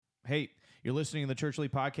Hey, you're listening to the Church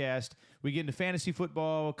League Podcast. We get into fantasy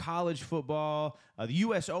football, college football, the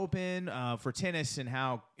U.S. Open for tennis, and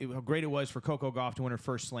how great it was for Coco Gauff to win her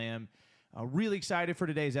first slam. Really excited for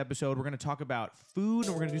today's episode. We're going to talk about food,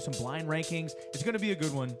 and we're going to do some blind rankings. It's going to be a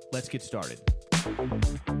good one. Let's get started.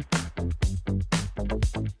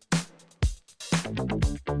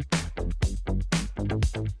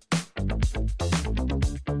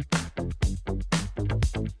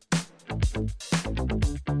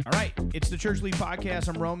 All right, it's the Church League Podcast.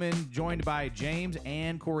 I'm Roman, joined by James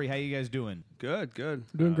and Corey. How you guys doing? Good.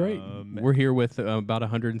 Doing great. We're here with about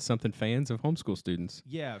 100 and something fans of homeschool students.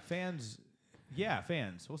 Yeah, fans. Yeah,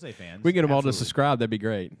 fans. We'll say fans. We get them all to Absolutely. subscribe. That'd be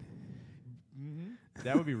great.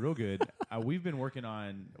 That would be real good. We've been working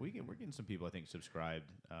on. We're getting some people, I think, subscribed,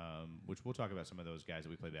 which we'll talk about some of those guys that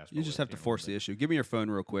we play basketball. You just have to force the issue. Give me your phone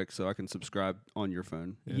real quick so I can subscribe on your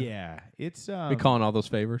phone. Yeah, it's. We calling all those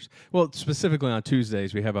favors. Well, specifically on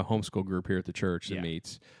Tuesdays, we have a homeschool group here at the church that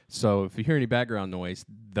meets. So if you hear any background noise,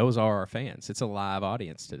 those are our fans. It's a live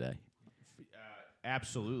audience today.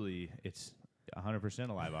 Absolutely, it's 100%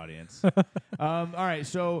 a live audience. All right,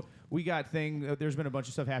 so we got there's been a bunch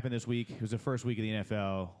of stuff happen this week. It was the first week of the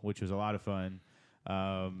NFL, which was a lot of fun.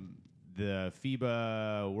 The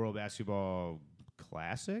FIBA World Basketball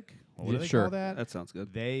Classic. What do they call that? That sounds good.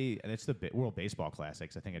 It's the World Baseball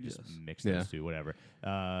Classics. I think I just mixed those two. Whatever.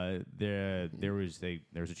 There was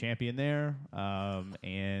a champion there,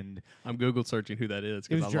 and I'm Google searching who that is.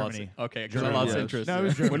 It was I Germany. Okay, because I lost Yes. interest. No, it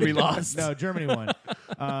was Germany. When we lost. No, Germany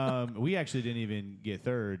won. We actually didn't even get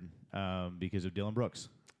third because of Dylan Brooks.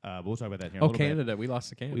 But we'll talk about that here in a little Canada. bit. We lost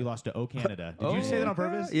to Canada. We lost to Canada. Did you say that on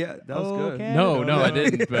purpose? Yeah, that was good. Canada. No, I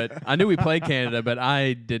didn't. But I knew we played Canada, but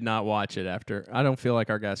I did not watch it after. I don't feel like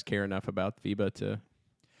our guys care enough about FIBA to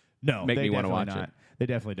make me want to watch it. They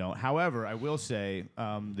definitely don't. However, I will say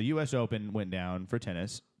the U.S. Open went down for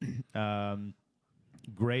tennis.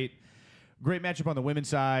 Great matchup on the women's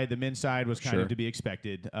side. The men's side was kind of to be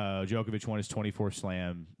expected. Djokovic won his 24th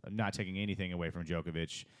slam. I'm not taking anything away from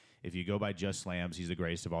Djokovic. If you go by just slams, he's the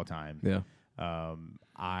greatest of all time. Yeah.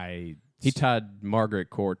 He tied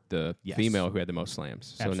Margaret Court, the female who had the most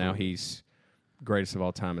slams. So now he's greatest of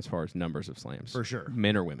all time as far as numbers of slams. For sure.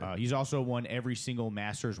 Men or women. He's also won every single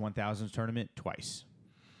Masters 1000s tournament twice,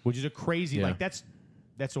 which is a crazy,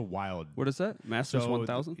 that's a wild. What is that? Masters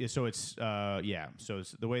 1000? So it's So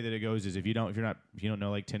it's, the way that it goes is if you don't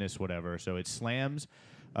know like tennis, whatever. So it's slams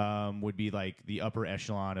would be like the upper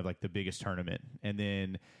echelon of like the biggest tournament, and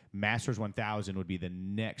then Masters 1000 would be the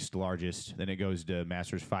next largest. Then it goes to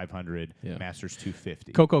Masters 500, Masters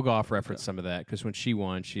 250. Coco Gauff referenced some of that because when she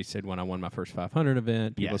won, she said, when I won my first 500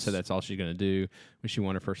 event, people said that's all she's going to do. When she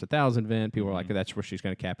won her first 1,000 event, people were like, that's where she's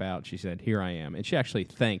going to cap out. She said, here I am. And she actually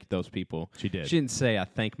thanked those people. She did. She didn't say, I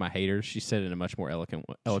thank my haters. She said it in a much more eloquent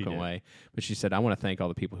way. But she said, I want to thank all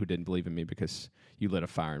the people who didn't believe in me because you lit a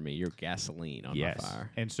fire in me. You're gasoline on my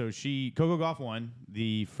fire. And so Coco Gauff won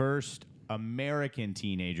the first American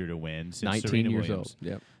teenager to win since 19 Serena years Williams. old.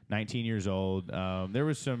 Yep. 19 years old. There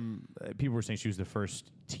was some people were saying she was the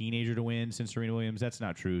first teenager to win since Serena Williams. That's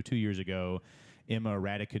not true. 2 years ago, Emma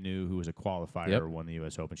Raducanu, who was a qualifier, won the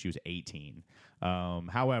U.S. Open. She was 18.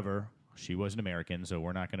 However, she was an American, so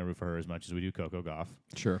we're not going to root for her as much as we do Coco Gauff.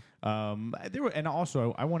 Sure. And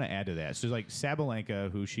also, I want to add to that. So, like Sabalenka,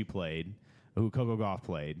 who Coco Gauff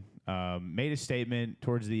played, made a statement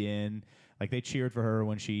towards the end. Like, they cheered for her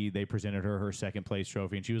when they presented her second place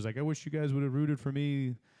trophy, and she was like, I wish you guys would have rooted for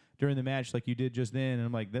me during the match like you did just then. And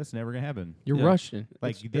I'm like, that's never going to happen. You're Russian.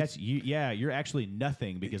 Like, you're actually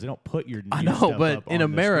nothing because they don't put your I know, stuff but up in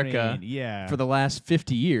on America, the screen. for the last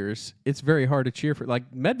 50 years, it's very hard to cheer for.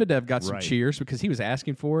 Like, Medvedev got some cheers because he was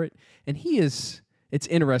asking for it, and it's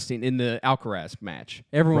interesting in the Alcaraz match.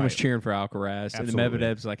 Everyone was cheering for Alcaraz, Absolutely. and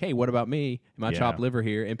Medvedev's like, hey, what about me? My chopped liver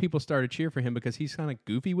here. And people started cheering for him because he's kind of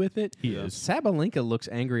goofy with it. He is. Sabalenka looks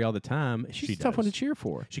angry all the time. She's a tough one to cheer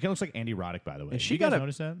for. She kind of looks like Andy Roddick, by the way. And you guys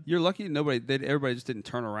notice that? You're lucky everybody just didn't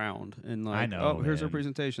turn around and like, I know, here's man. our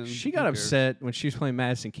presentation. She got upset when she was playing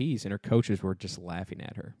Madison Keys, and her coaches were just laughing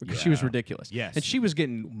at her because she was ridiculous. Yes. And she was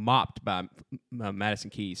getting mopped by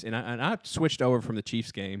Madison Keys. And I switched over from the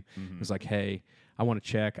Chiefs game. It was like, hey, I want to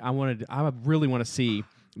check. I really want to see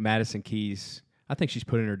Madison Keys. I think she's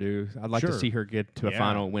put in her due. I'd like to see her get to a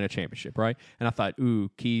final and win a championship, right? And I thought,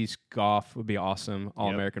 Keys, Gauff would be awesome,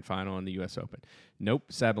 All-American final in the U.S. Open. Nope.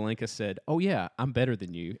 Sabalenka said, oh, yeah, I'm better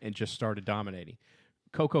than you, and just started dominating.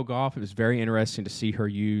 Coco Gauff, it was very interesting to see her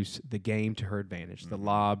use the game to her advantage. The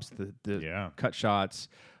lobs, the cut shots,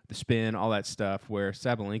 the spin, all that stuff, where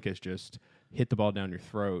Sabalenka's just hit the ball down your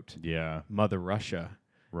throat. Yeah. Mother Russia.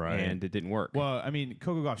 and it didn't work. Well, I mean,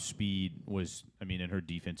 Coco Gauff's speed was, and her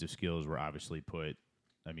defensive skills were obviously put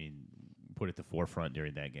at the forefront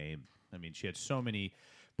during that game. I mean, she had so many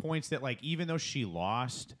points that, like, even though she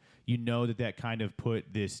lost, that kind of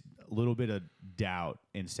put this little bit of doubt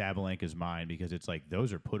in Sabalenka's mind, because it's like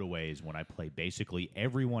those are putaways when I play basically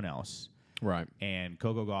everyone else. Right. And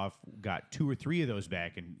Coco Gauff got 2 or 3 of those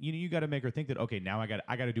back, and you got to make her think that, okay, now I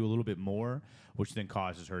got to do a little bit more, which then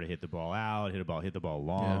causes her to hit the ball out, hit the ball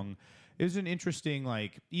long. Yeah. It was an interesting,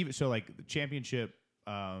 like, even so, like, the championship,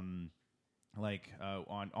 on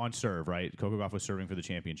serve, right? Coco Gauff was serving for the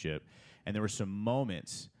championship, and there were some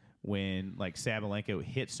moments when, like, Sabalenka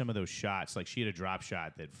hit some of those shots. Like, she had a drop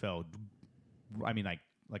shot that fell,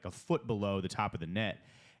 like a foot below the top of the net.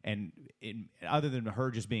 And other than her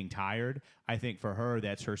just being tired, I think for her,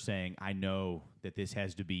 that's her saying, I know that this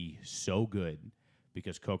has to be so good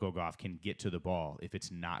because Coco Gauff can get to the ball if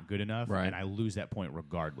it's not good enough, right. And I lose that point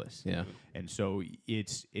regardless. Yeah. And so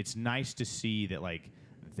it's nice to see that, like,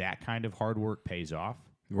 that kind of hard work pays off,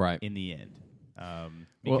 right, in the end.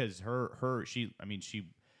 Because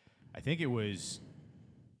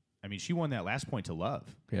she won that last point to love.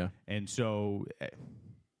 Yeah. And so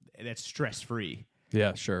that's stress-free.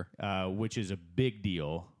 Yeah, sure. Which is a big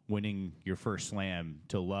deal, winning your first slam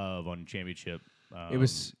to love on championship. It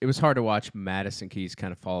was hard to watch Madison Keys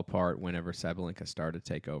kind of fall apart whenever Sabalenka started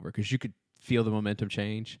to take over, because you could feel the momentum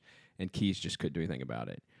change, and Keys just couldn't do anything about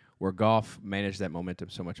it. Where Gauff managed that momentum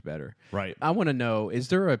so much better. Right. I want to know, is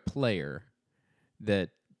there a player that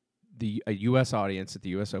a U.S. audience at the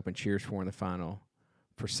U.S. Open cheers for in the final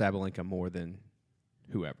for Sabalenka more than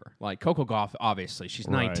whoever? Like Coco Gauff, obviously, she's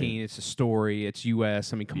 19. Right. It's a story. It's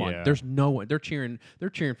U.S. I mean, come on. There's no one. They're cheering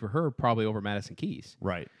for her probably over Madison Keys.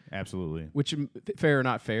 Right. Absolutely. Which, fair or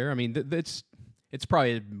not fair? I mean, it's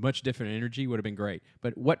probably a much different energy. Would have been great.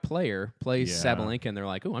 But what player plays Sabalenka and they're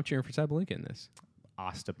like, oh, I'm cheering for Sabalenka in this?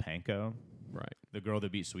 Ostapenko, right? The girl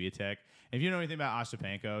that beat Swiatek. If you know anything about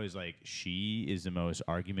Ostapenko, is like she is the most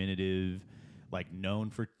argumentative, like known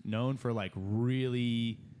for like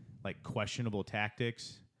really like questionable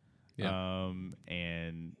tactics. Yeah.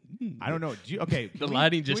 And I don't know. The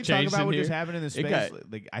lighting just changed. Talk about what here? just happened in the space.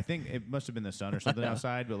 Like I think it must have been the sun or something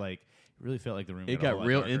outside, but like it really felt like the room. It got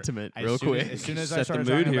real intimate real quick. As soon as I started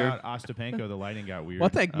talking about Ostapenko, the lighting got weird. Well,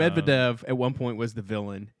 I think Medvedev at one point was the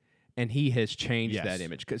villain. And he has changed that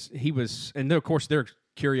image because he was, and of course there are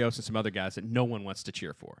Kyrgios and some other guys that no one wants to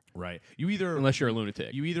cheer for. Right. Unless you're a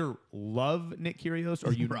lunatic. You either love Nick Kyrgios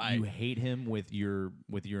or you hate him with your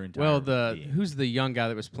entire. Well, being. Who's the young guy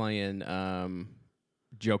that was playing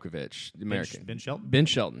Djokovic, the American? Ben Shelton. Ben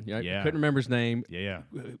Shelton. Right? Yeah. Couldn't remember his name. Yeah.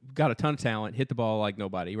 Got a ton of talent. Hit the ball like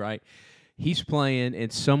nobody. Right. He's playing,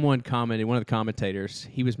 and someone commented. One of the commentators.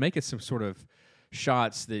 He was making some sort of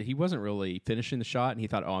shots that he wasn't really finishing the shot, and he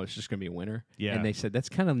thought, oh, it's just going to be a winner. Yeah. And they said, that's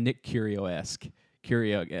kind of Nick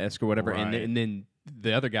Kyrgios-esque or whatever. Right. And then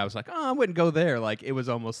the other guy was like, oh, I wouldn't go there. Like, it was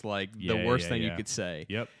almost like the worst thing you could say.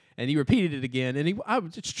 Yep. And he repeated it again, and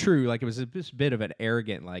it's true. Like, it was this bit of an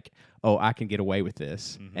arrogant, like, oh, I can get away with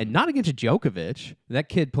this. Mm-hmm. And not against Djokovic. That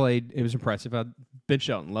kid played, it was impressive. Ben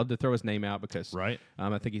Shelton, loved to throw his name out because I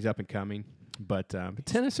think he's up and coming. But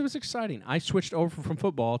tennis, it was exciting. I switched over from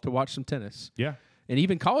football to watch some tennis. Yeah. And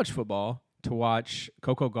even college football to watch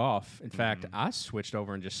Coco Gauff. In fact, I switched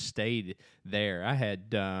over and just stayed there. I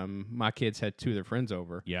had my kids had 2 of their friends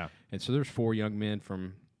over. Yeah. And so there's 4 young men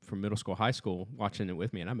from middle school, high school watching it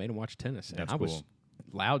with me, and I made them watch tennis. And That's I cool. was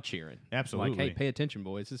loud cheering. Absolutely. Like, hey, pay attention,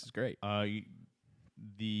 boys. This is great.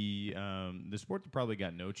 The sport that probably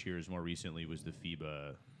got no cheers more recently was the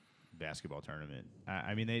FIBA basketball tournament.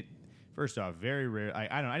 I mean, they first off, very rare.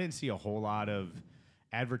 I didn't see a whole lot of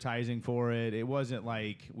advertising for it. It wasn't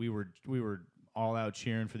like we were all out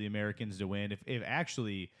cheering for the Americans to win. If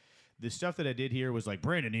actually the stuff that I did here was like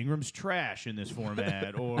Brandon Ingram's trash in this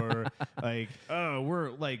format, or like, oh,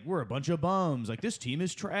 we're a bunch of bums. Like, this team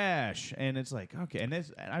is trash, and it's like, okay, and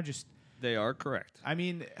I just they are correct. I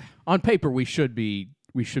mean, on paper, we should be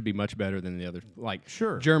much better than the other. Like,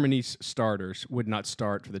 sure, Germany's starters would not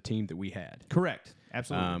start for the team that we had. Correct,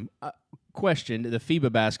 absolutely. Question: the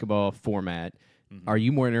FIBA basketball format. Mm-hmm. Are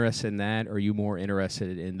you more interested in that, or are you more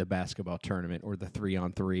interested in the basketball tournament or the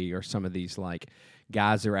 3-on-3 or some of these like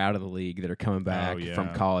guys that are out of the league that are coming back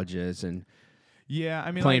from colleges and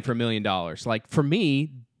playing for $1 million? Like, for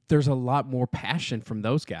me, there's a lot more passion from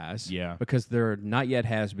those guys because they're not yet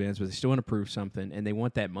has-beens, but they still want to prove something, and they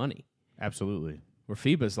want that money. Absolutely. Where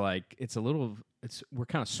FIBA's like, we're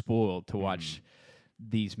kind of spoiled to watch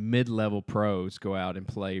these mid-level pros go out and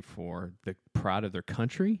play for the pride of their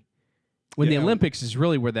country. When the Olympics is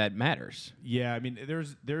really where that matters. Yeah, I mean,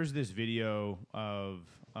 there's this video of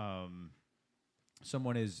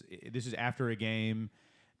someone is. This is after a game,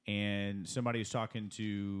 and somebody is talking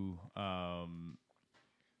to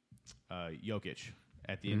Jokic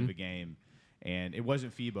at the end of a game, and it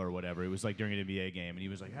wasn't FIBA or whatever. It was like during an NBA game, and he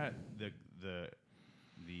was like,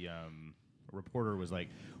 the reporter was like,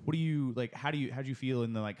 "What do you like? How'd you feel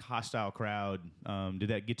in the like hostile crowd? Did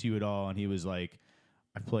that get to you at all?" And he was like,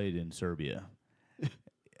 "I've played in Serbia."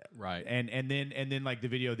 Right. And then like the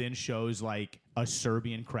video then shows like a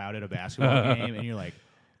Serbian crowd at a basketball game, and you're like,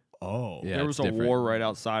 oh, Yeah, there was it's a different. war right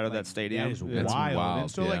outside of that stadium. that is It's wild. wild,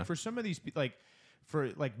 And so yeah. like for some of these like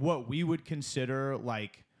for like what we would consider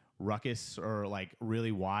like ruckus or like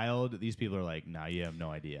really wild, these people are like, nah, you have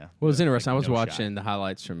no idea. Well, it was interesting. I was no watching the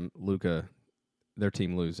highlights from Luka, their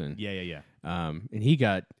team losing. Yeah. And he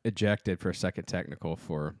got ejected for a second technical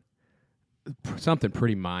for something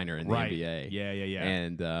pretty minor in the Right. NBA. Yeah.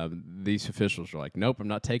 And these officials are like, nope, I'm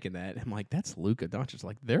not taking that. I'm like, that's Luka Doncic.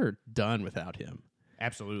 Like, they're done without him.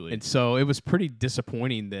 Absolutely. And so it was pretty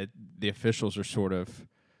disappointing that the officials are sort of,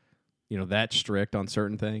 that strict on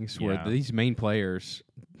certain things where Yeah. these main players,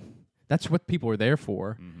 that's what people are there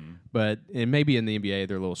for. Mm-hmm. But and maybe in the NBA,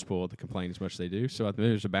 they're a little spoiled to complain as much as they do. So I think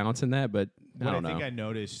there's a balance in that. But I What I don't know. think I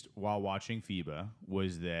noticed while watching FIBA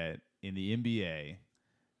was that in the NBA,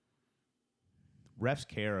 refs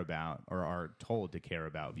care about or are told to care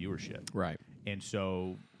about viewership. Right. And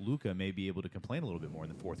so Luka may be able to complain a little bit more in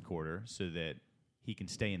the fourth quarter so that he can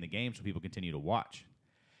stay in the game so people continue to watch.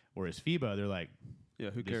 Whereas FIBA, they're like,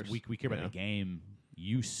 Yeah, who cares? We care about Yeah. the game.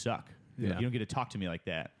 You suck. Yeah. You don't get to talk to me like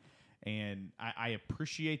that. And I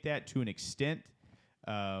appreciate that to an extent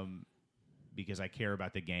because I care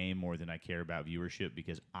about the game more than I care about viewership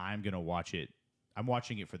because I'm going to watch it. I'm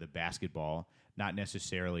watching it for the basketball, not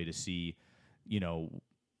necessarily to see,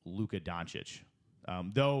 Luka Doncic.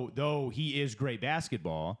 Though he is great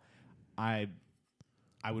basketball, I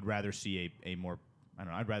would rather see a more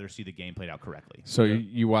I'd rather see the game played out correctly. So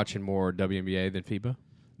you watching more WNBA than FIBA?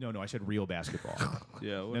 No, I said real basketball.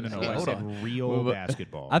 Yeah. No. I Hold said on. real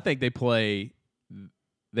basketball. I think they play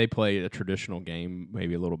a traditional game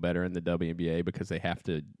maybe a little better in the WNBA because they have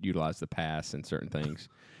to utilize the pass and certain things.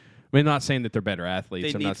 I mean, not saying that they're better athletes.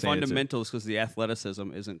 They I'm need not saying fundamentals because the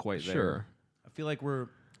athleticism isn't quite there. Sure. I feel like okay,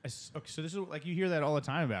 so this is like you hear that all the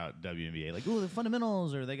time about WNBA, like, oh, the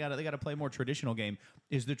fundamentals, or they got to play more traditional game.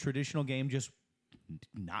 Is the traditional game just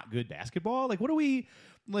not good basketball? Like, what do we?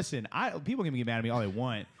 Listen, people can get mad at me all they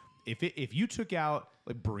want. If you took out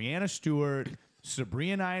like Brianna Stewart,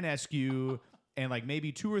 Sabrina Ionescu, and like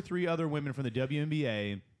maybe 2 or 3 other women from the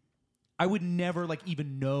WNBA, I would never like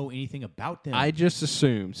even know anything about them. I just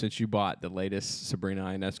assume since you bought the latest Sabrina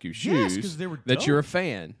Ionescu shoes 'cause they were that you're a dope.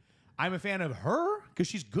 fan I'm a fan of her because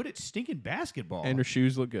she's good at stinking basketball. and her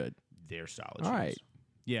shoes look good. They're solid. All shoes. right.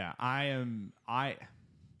 Yeah,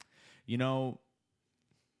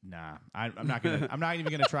 Nah, I'm not gonna. I'm not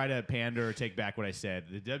even gonna try to pander or take back what I said.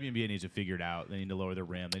 The WNBA needs to figure it out. They need to lower the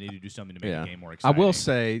rim. They need to do something to make the game more I exciting. will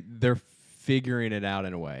say they're figuring it out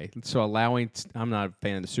in a way. So I'm not a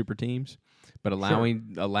fan of the super teams, but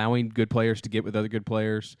allowing good players to get with other good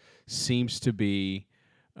players seems to be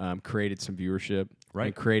created some viewership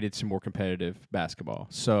and created some more competitive basketball.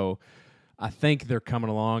 So I think they're coming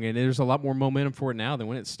along, and there's a lot more momentum for it now than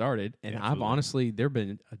when it started. And I've honestly, there have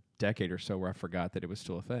been a decade or so where I forgot that it was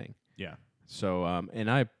still a thing. Yeah. So, and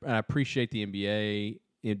I appreciate the NBA,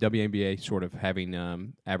 WNBA sort of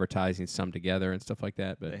having advertising some together and stuff like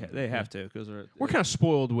that. But They have to because we're kind of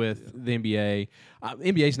spoiled with the NBA.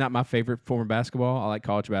 NBA is not my favorite form of basketball. I like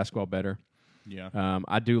college basketball better. Yeah.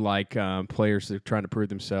 I do like players that are trying to prove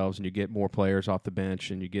themselves, and you get more players off the bench,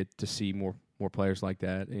 and you get to see more players like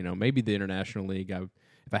that. Maybe the international league.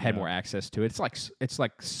 If I had more access to it, it's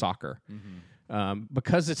like soccer.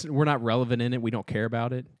 Because we're not relevant in it, we don't care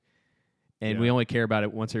about it, and we only care about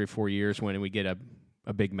it once every 4 years when we get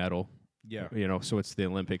a big medal. Yeah. So it's the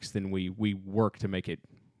Olympics. Then we work to make it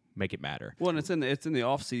matter. Well, and it's in the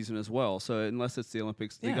off season as well. So unless it's the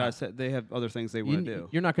Olympics, the guys they have other things they want to do.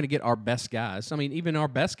 You're not going to get our best guys. I mean, even our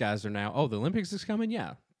best guys are now. Oh, the Olympics is coming.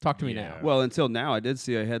 Yeah, talk to me now. Well, until now, I did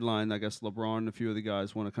see a headline. I guess LeBron and a few of the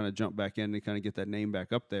guys want to kind of jump back in and kind of get that name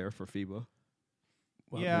back up there for FIBA.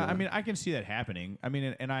 Well, yeah, I mean, I can see that happening. I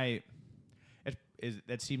mean,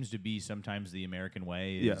 that seems to be sometimes the American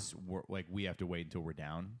way. Like we have to wait until we're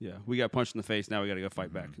down. Yeah, we got punched in the face. Now we got to go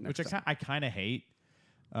fight back. Which I kind of hate,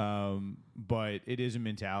 but it is a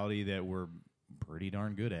mentality that we're pretty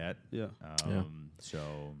darn good at. Yeah.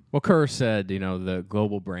 So. Well, Kerr said, the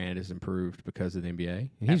global brand is improved because of the NBA.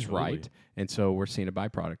 And he's right. And so we're seeing a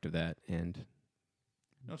byproduct of that. And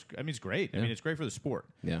it's great. I mean, it's great for the sport.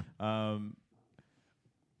 Yeah.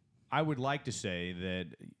 I would like to say that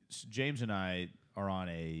James and I are on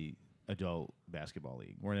a adult basketball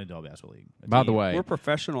league. We're in an adult basketball league. By the way, We're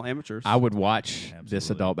professional amateurs. I would watch this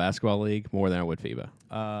Absolutely. adult basketball league more than I would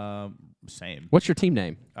FIBA. Same. What's your team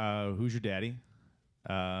name? Who's your daddy?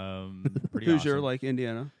 Pretty Who's awesome. your like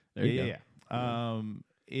Indiana? There you Yeah.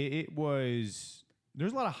 It was.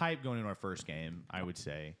 There's a lot of hype going into our first game, I would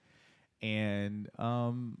say, and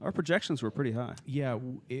Our projections were pretty high. yeah,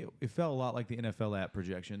 it felt a lot like the NFL app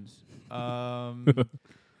projections.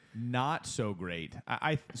 Not so great.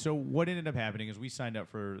 So what ended up happening is we signed up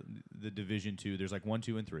for the Division II. There's like 1,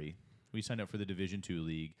 2, and 3. We signed up for the Division II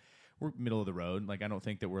league. We're middle of the road. Like I don't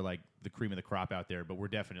think that we're like the cream of the crop out there, but we're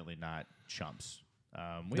definitely not chumps.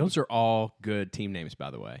 Those are all good team names,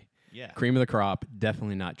 by the way. Yeah. Cream of the crop,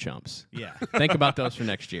 definitely not chumps. Yeah. Think about those for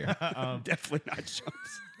next year. Definitely not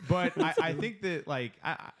chumps. But I think that like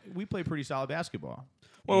we play pretty solid basketball.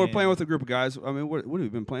 Well, we're And- playing with a group of guys. I mean, what have we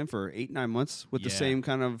been playing for 8, 9 months with the Yeah. same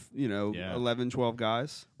kind of, Yeah. 11, 12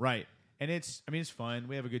 guys? Right. And it's fun.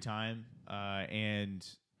 We have a good time. And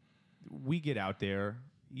we get out there,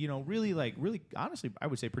 really, honestly, I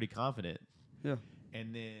would say pretty confident. Yeah.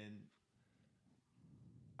 And then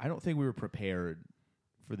I don't think we were prepared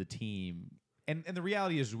for the team. And the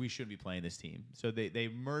reality is we shouldn't be playing this team. So they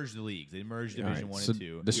merged the leagues. They merged Division All right, 1 so and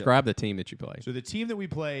 2. Describe the team that you play. So the team that we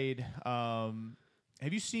played, have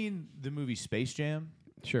you seen the movie Space Jam?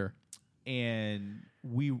 Sure. And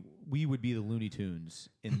we would be the Looney Tunes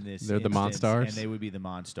in this. They're the instance, Monstars? and they would be the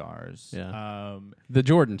Monstars. Yeah. The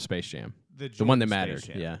Jordan Space Jam. The one Jordan that Space mattered,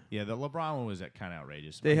 Jam. Yeah. The LeBron one was kind of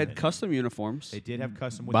outrageous. They had But custom uniforms. They did have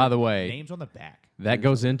custom. With By the way, names on the back. That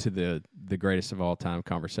goes into the greatest of all time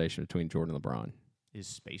conversation between Jordan and LeBron. Is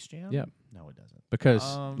Space Jam? Yep. No, it doesn't. Because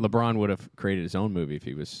Um, LeBron would have created his own movie if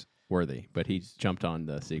he was worthy, but he jumped on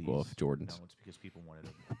the sequel Please. of Jordan's. No, it's because people wanted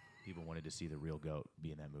to see the real goat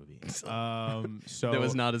be in that movie. So That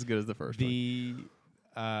was not as good as the first one.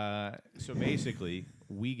 the so basically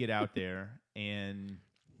we get out there and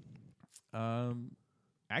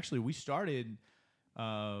actually we started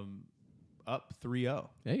up 3-0.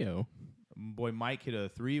 Heyo. Boy, Mike hit a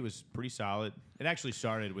 3. It was pretty solid. It actually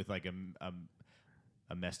started with like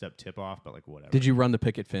a messed up tip off, but like whatever. Did you run the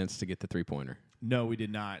picket fence to get the 3-pointer? No, we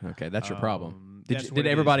did not. Okay, that's your problem. that's Did what it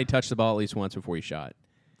is. everybody touch the ball at least once before you shot?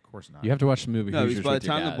 Of course not. You have to watch the movie. No, because Hoosiers by the with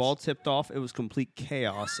your time the guys. ball tipped off, it was complete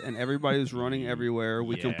chaos, and everybody was running everywhere.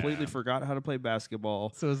 We Yeah. completely forgot how to play basketball.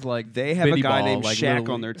 So it was like They have a bitty guy ball, named like Shaq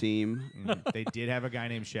Little on League. their team. They did have a guy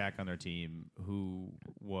named Shaq on their team who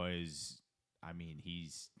was, I mean,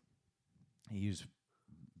 he's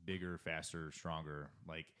bigger, faster, stronger.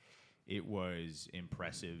 Like it was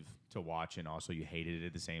impressive to watch, and also you hated it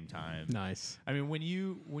at the same time. Nice. I mean, when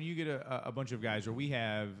you get a bunch of guys, or we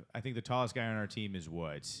have, I think the tallest guy on our team is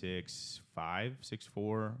what, 6'5",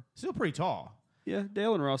 6'4", still pretty tall. Yeah,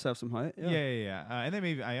 Dale and Ross have some height. Yeah. Yeah. And then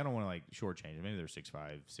maybe I don't want to like shortchange it. Maybe they're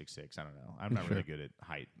 6'5", 6'6". I don't know. I'm not really good at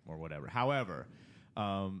height or whatever. However,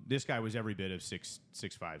 this guy was every bit of 6'5",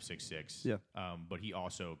 6'6". Yeah. But he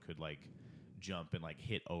also could like jump and like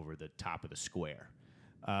hit over the top of the square.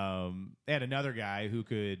 They had another guy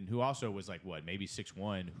who also was like what, maybe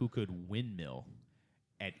 6'1", who could windmill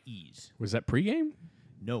at ease. Was that pregame?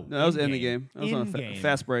 No, No, that was in the game. That was on a In-game.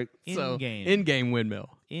 fast break. In-game. In-game windmill.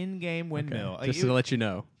 In-game windmill. Okay. Like, Just to let you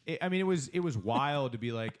know. I mean, it was wild to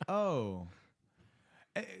be like, oh.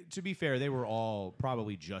 To be fair, they were all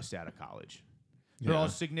probably just out of college. They're all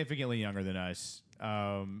significantly younger than us.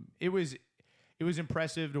 It was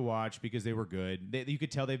impressive to watch because they were good. You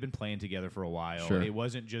could tell they've been playing together for a while. Sure. It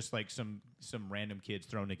wasn't just like some random kids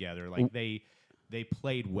thrown together. Like they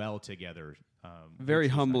played well together. Very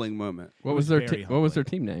which was humbling moment. What was was their very What was their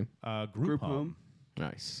team name? nice. Group home.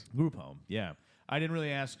 Nice. Group home. Yeah. I didn't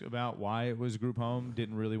really ask about why it was group home.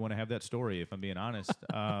 Didn't really want to have that story, if I'm being honest.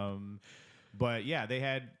 But yeah, they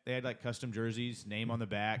had like custom jerseys, name on the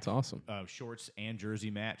back. That's awesome. Shorts and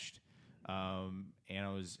jersey matched. And I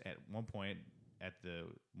was at one point at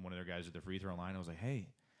one of their guys at the free throw line. I was like, "Hey,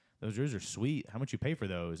 those jerseys are sweet. How much you pay for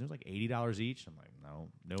those?" It was like $80 each. I'm like,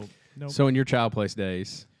 "No." So in your child place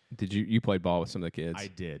days, did you played ball with some of the kids? I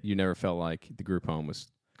did. You never felt like the group home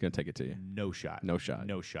was going to take it to you? No shot. No shot.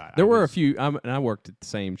 No shot. There I were a was- few, and I worked at the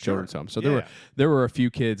same children's home, so Yeah. there were a few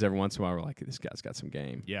kids every once in a while who were like, this guy's got some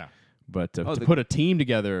game. Yeah. But to the- put a team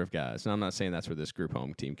together of guys, and I'm not saying that's where this group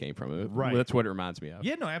home team came from. Right. That's what it reminds me of.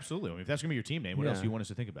 Yeah, no, absolutely. I mean, if that's gonna be your team name, what else do you want us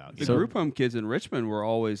to think about? The So- group home kids in Richmond were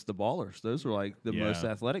always the ballers. Those were like the Yeah. most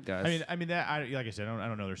athletic guys. I mean that. Like I said, I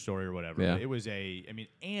don't know their story or whatever. Yeah. But it was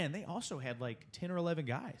and they also had like 10 or 11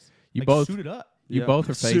 guys. You like, both- suited up. You Yeah. both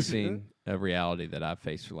are Suited facing a reality that I've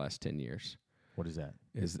faced for the last 10 years. What is that?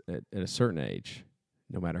 Is at a certain age,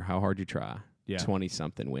 no matter how hard you try, Yeah.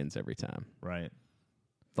 20-something wins every time. Right.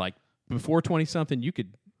 Like before 20-something, you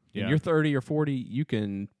could, Yeah. when you're 30 or 40, you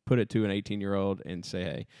can put it to an 18-year-old and say,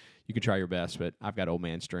 hey, you can try your best, but I've got old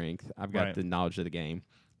man strength. I've got Right. the knowledge of the game.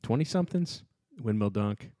 20-somethings, windmill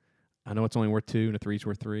dunk. I know it's only worth 2 and a 3's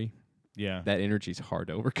worth 3. Yeah. That energy's hard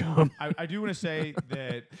to overcome. I do want to say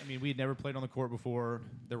that, I mean, we had never played on the court before.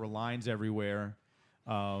 There were lines everywhere.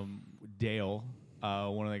 Dale,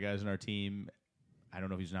 one of the guys on our team, I don't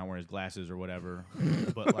know if he's not wearing his glasses or whatever,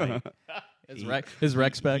 but like his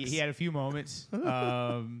rec specs. he had a few moments,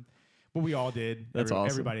 but we all did. That's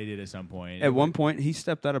awesome. Everybody did at some point. At one point, he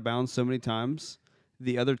stepped out of bounds so many times,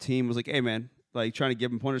 the other team was like, hey, man, like trying to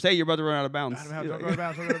give him pointers. Hey, you're about to run out of bounds. Don't go out of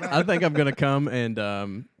bounds, don't go out of bounds. I think I'm gonna come and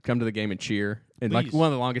come to the game and cheer, and like Please. one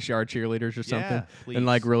of the longest yard cheerleaders or something, please. and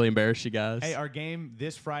like really embarrass you guys. Hey, our game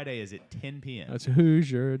this Friday is at 10 p.m. That's who's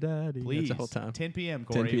your daddy. Please, That's the whole time. 10 p.m.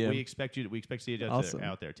 Corey. 10 p.m. We expect you to see you Awesome.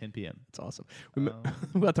 out there. 10 p.m. That's awesome. We're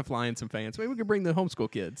about to fly in some fans. Maybe we could bring the homeschool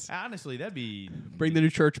kids. Honestly, that'd be Bring the new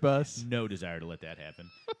church bus. no desire to let that happen.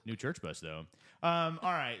 New church bus though. All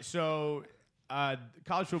right, so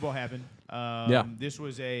college football happened. Yeah. This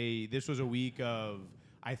was a week of,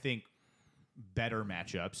 I think, better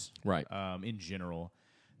matchups. Right. In general,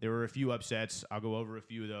 there were a few upsets. I'll go over a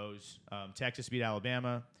few of those. Texas beat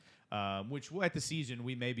Alabama, which at the season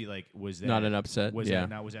we maybe like was that Not an upset. Was Yeah. that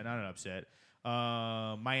not an upset?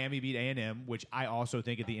 Miami beat A&M, which I also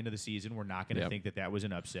think at the end of the season we're not going to Yep. think that was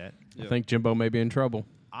an upset. I think Jimbo may be in trouble.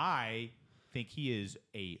 I think he is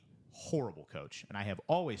a horrible coach, and I have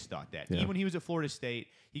always thought that. Yeah. Even when he was at Florida State,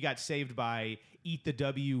 he got saved by eat the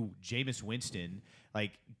W Jameis Winston,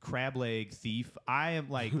 like crab leg thief. I am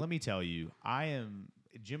like, let me tell you,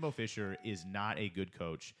 Jimbo Fisher is not a good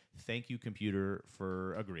coach. Thank you, computer,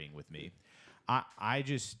 for agreeing with me.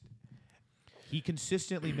 He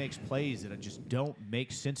consistently makes plays that just don't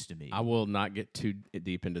make sense to me. I will not get too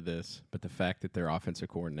deep into this, but the fact that their offensive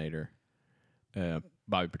coordinator,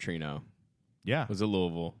 Bobby Petrino, yeah. was at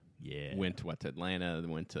Louisville. Yeah. Went to Atlanta,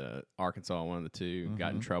 went to Arkansas, one of the two,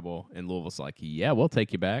 got in trouble, and Louisville's like, yeah, we'll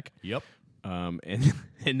take you back. Yep. And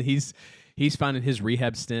he's finding his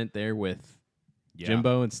rehab stint there with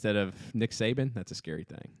Jimbo instead of Nick Saban. That's a scary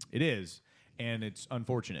thing. It is, and it's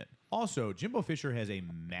unfortunate. Also, Jimbo Fisher has a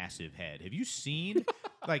massive head. Have you seen,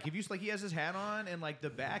 he has his hat on, and like the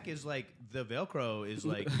back is like the Velcro is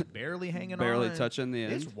like barely hanging on, Barely touching the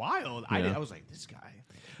end. It's wild. Yeah. I was like, this guy.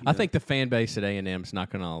 I think the fan base at A&M is not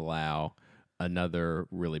going to allow another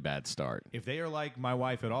really bad start. If they are like my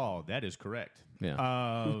wife at all, that is correct.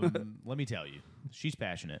 Yeah. Let me tell you, she's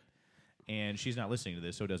passionate, and she's not listening to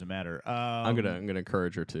this, so it doesn't matter. I'm gonna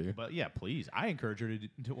encourage her to. But yeah, please, I encourage her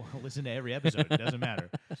to listen to every episode. It doesn't matter.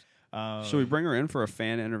 Should we bring her in for a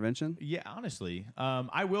fan intervention? Yeah, honestly,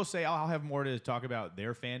 I will say I'll have more to talk about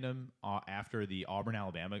their fandom after the Auburn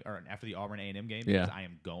A&M game. Yeah. Because I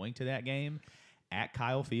am going to that game at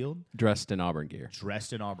Kyle Field, Dressed in Auburn gear.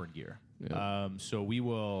 Yeah. So we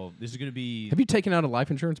will. This is going to be. Have you taken out a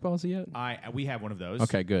life insurance policy yet? We have one of those.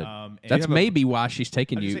 Okay, good. And That's maybe why she's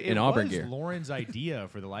taking you in Auburn gear. gear. Lauren's idea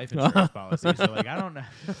for the life insurance policy. So like, I don't know.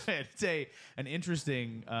 It's an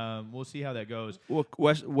interesting. We'll see how that goes.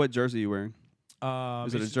 What jersey are you wearing?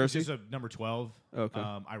 Is it a jersey? It's just a number 12. Okay.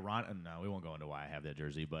 No, we won't go into why I have that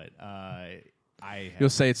jersey, but You'll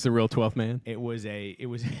say it's the real 12th man. it was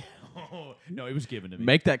no, it was given to me.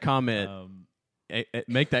 Make that comment.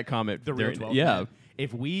 Make that comment. The real 12th Yeah. man.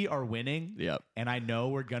 If we are winning, Yep. and I know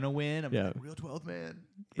we're gonna win, I'm Yeah. like, real 12th man.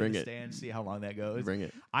 Bring in the it. stand, see how long that goes. Bring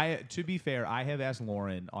it. To be fair, I have asked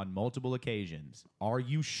Lauren on multiple occasions, are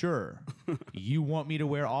you sure you want me to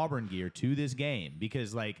wear Auburn gear to this game?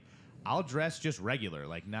 Because like I'll dress just regular,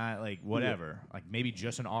 like not like whatever, like maybe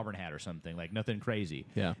just an Auburn hat or something, like nothing crazy.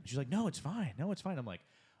 Yeah. And she's like, no, it's fine. I'm like,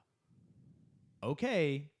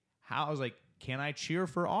 okay. I was like, can I cheer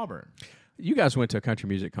for Auburn? You guys went to a country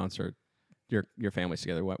music concert. Your families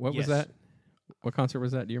together. What was Yes. that? What concert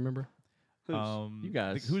was that? Do you remember? Who's- You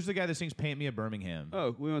guys. Who's the guy that sings "Paint Me a Birmingham"?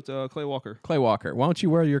 Oh, we went to Clay Walker. Clay Walker. Why don't you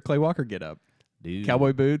wear your Clay Walker get up? Dude,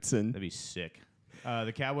 Cowboy boots and that'd be sick.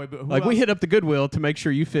 The cowboy boot. like we hit up the Goodwill to make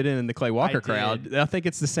sure you fit in the Clay Walker I crowd. did. I think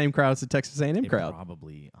it's the same crowd as the Texas A&M crowd.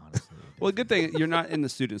 Probably, honestly. Well, good thing you're not in the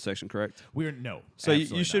student section, correct? We're no. So you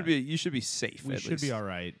absolutely should not. be safe. We at should least. be all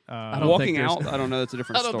right. don't Walking think there's- out, I don't know. That's a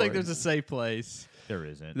different I don't story. think there's a safe place. There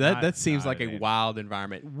isn't. That seems Not like a available. wild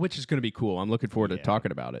environment, which is going to be cool. I'm looking forward to Yeah.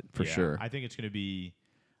 talking about it for Yeah, sure. I think it's going to be.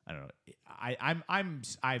 I don't know.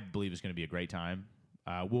 I believe it's going to be a great time.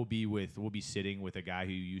 We'll be sitting with a guy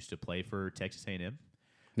who used to play for Texas A&M.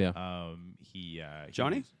 Yeah. He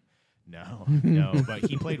Johnny? no, but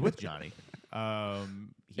he played with Johnny.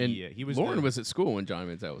 He was Lauren was at school when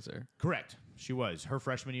Johnny Manziel was there. correct. She was. Her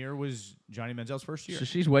freshman year was Johnny Manziel's first year. So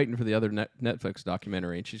she's waiting for the other Netflix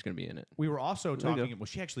documentary, and she's going to be in it. We were also There you talking. Well,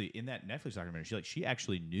 she actually in that Netflix documentary, she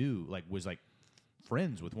actually knew, was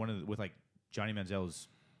friends with Johnny Manziel's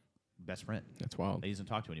best friend. That's wild. That he doesn't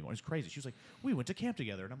talk to anymore. It's crazy. She was like, we went to camp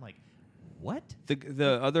together, and I'm like, what?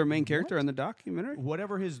 The other main character in the documentary,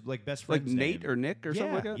 Whatever his best like friend's Nate name. or Nick or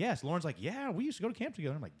something like that. Yes, Lauren's like, yeah, we used to go to camp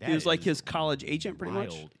together. I'm like, that He was like is his college agent, pretty much.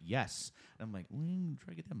 wild. Yes, and I'm like, try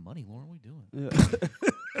to get that money, Lauren. What are we doing? Yeah.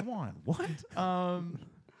 Come on, what?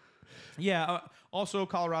 Also,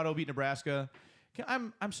 Colorado beat Nebraska.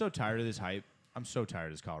 I'm so tired of this hype. I'm so tired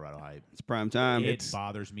of this Colorado hype. It's prime time. It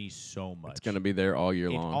bothers me so much. It's going to be there all year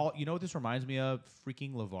long. You know what this reminds me of?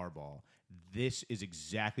 Freaking LeVar Ball. This is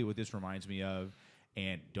exactly what this reminds me of.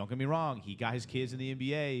 And don't get me wrong, he got his kids in the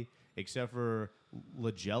NBA, except for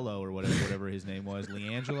LaGello or whatever his name was.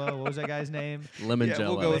 LiAngelo, what was that guy's name? Lemon Yeah,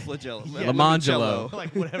 Jello. we'll go with Flagello. Yeah, Lemangelo.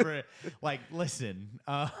 Like whatever. Listen.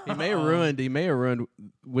 He may have ruined. He may have ruined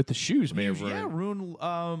with the shoes. May have ruined. Yeah, ruined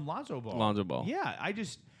Lonzo Ball. Lonzo Ball. Yeah,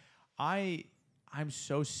 I'm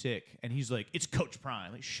so sick. And he's like, it's Coach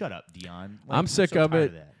Prime. Like, shut up, Dion. I'm sick so of tired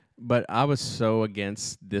it. that. But I was so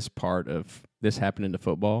against this part of this happening to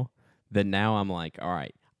football that now I'm like, all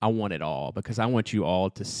right, I want it all because I want you all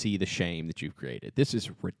to see the shame that you've created. This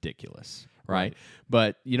is ridiculous, right?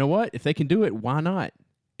 But you know what? If they can do it, why not?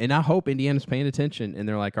 And I hope Indiana's paying attention and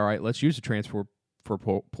they're like, all right, let's use the transfer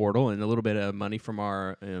portal and a little bit of money from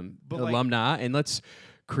our alumni and let's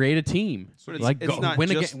create a team. But it's not win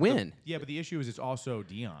just win. Yeah, but the issue is it's also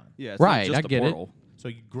Dion. Yeah, it's Right, not just I the get it. portal. So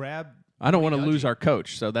you grab I don't want to Tony lose Dungy. our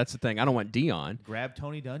coach, so that's the thing. I don't want Dion. Grab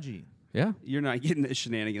Tony Dungy. Yeah. You're not getting the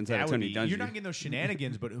shenanigans out That of would Tony be, Dungy. you're not getting those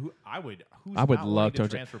shenanigans, but who's I would not love willing to Tony.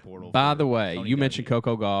 transfer portal. By for the way, Tony you Dungy? mentioned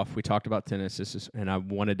Coco Gauff. We talked about tennis, and I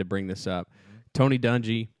wanted to bring this up. Tony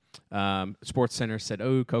Dungy, Sports Center said,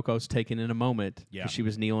 "Oh, Coco's taken in a moment Yeah. because she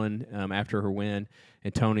was kneeling after her win."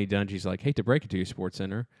 And Tony Dungy's like, "Hate to break it to you, Sports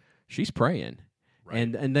Center, she's praying." Right.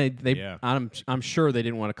 And they Yeah. I'm sure they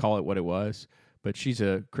didn't want to call it what it was, but she's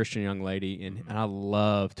a Christian young lady, and I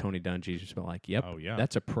love Tony Dungy. Just been like, "Yep, Oh, yeah.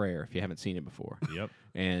 that's a prayer." If you haven't seen it before, Yep.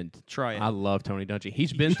 and Try it. I love Tony Dungy.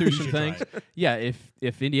 He's been through some should try things. Yeah,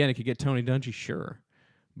 if Indiana could get Tony Dungy, sure.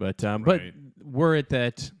 But Right. we're at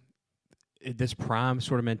this prime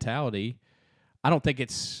sort of mentality. I don't think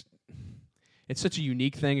it's such a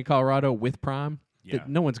unique thing in Colorado with prime Yeah. that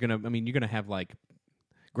no one's gonna. I mean, you're gonna have like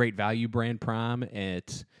great value brand prime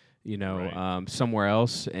at Right. somewhere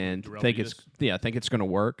else and Darrell think it's gonna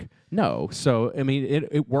work. No, so I mean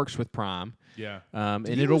it works with prime. Yeah. And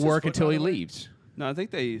he it'll lose his work foot, until by he the way? leaves. No, I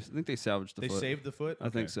think they salvaged the They foot. saved the foot? I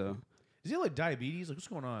think Okay. so. Is he like diabetes? Like, what's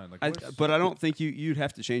going on? Like, what's- But I don't think you'd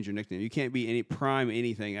have to change your nickname. You can't be any prime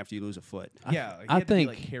anything after you lose a foot. yeah, he I had to be, think-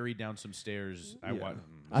 like carried down some stairs. I Yeah. want.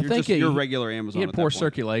 I You're think just, you're he- regular Amazon. He had at poor that point.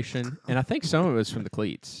 circulation, and I think some of it was from the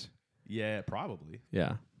cleats. Yeah, probably.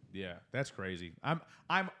 Yeah. Yeah, that's crazy. I'm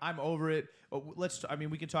over it.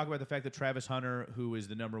 We can talk about the fact that Travis Hunter, who is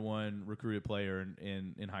the #1 recruited player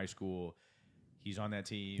in high school, he's on that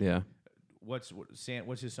team. Yeah. What's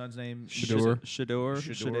his son's name? Shador. Shador.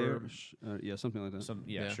 Yeah, something like that.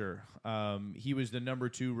 Yeah, Yeah. sure. He was the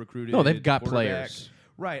 #2 recruited. No, they've got quarterback. players.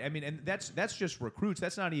 Right. I mean, and that's just recruits.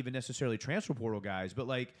 That's not even necessarily transfer portal guys. But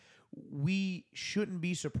like, we shouldn't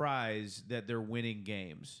be surprised that they're winning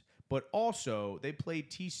games. But also, they played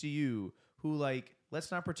TCU, who like, let's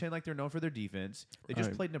not pretend like they're known for their defense. They just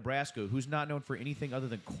Right. played Nebraska, who's not known for anything other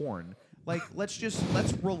than corn. Like, let's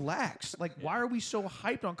relax. Like, why are we so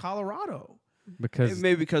hyped on Colorado? Because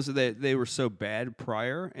Maybe because they were so bad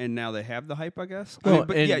prior, and now they have the hype. I guess. Well,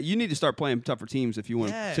 but and- yeah, you need to start playing tougher teams if you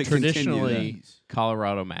want Yeah, to continue traditionally that.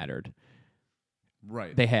 Colorado mattered.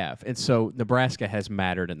 Right. They have. And so Nebraska has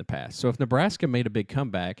mattered in the past. So if Nebraska made a big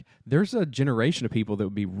comeback, there's a generation of people that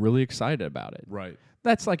would be really excited about it. Right.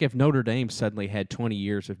 That's like if Notre Dame suddenly had 20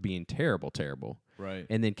 years of being terrible, Right.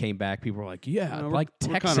 and then came back, people were like, yeah, No, we're- like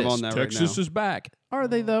we're Texas. kind of on that right Texas now. is back. Are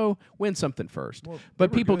they, though? Win something first. Well,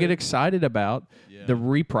 But they were people get good. excited about Yeah. the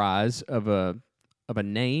reprise of a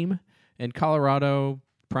name. And Colorado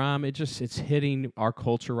Prime, it's hitting our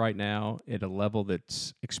culture right now at a level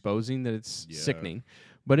that's exposing that it's Yeah. sickening.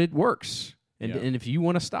 But it works. And Yeah. and if you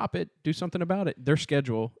want to stop it, do something about it. Their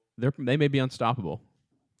schedule, they may be unstoppable.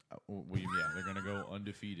 They're gonna go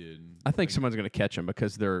undefeated. I think someone's going to catch them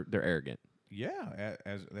because they're arrogant. Yeah,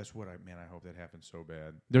 as that's what I hope that happens so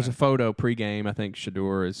bad. There's a photo pregame. I think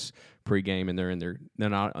Shador is pregame, and they're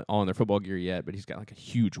not all in their football gear yet, but he's got like a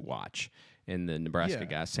huge watch, and the Nebraska Yeah.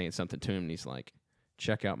 guy's saying something to him, and he's like,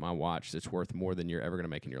 "Check out my watch. That's worth more than you're ever going to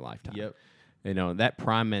make in your lifetime." Yep. that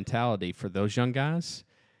prime mentality for those young guys,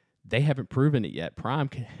 they haven't proven it yet. Prime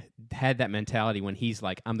had that mentality when he's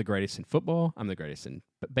like, I'm the greatest in football, I'm the greatest in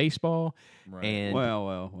baseball. Right. And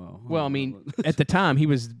Well, I mean, at the time, he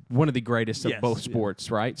was one of the greatest of Yes, both yeah.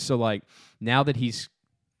 sports, right? So, like, now that he's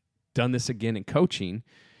done this again in coaching,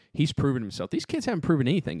 he's proven himself. These kids haven't proven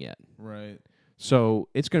anything yet. Right. So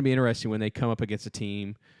it's going to be interesting when they come up against a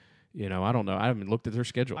team. I don't know. I haven't looked at their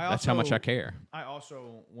schedule. That's how much I care. I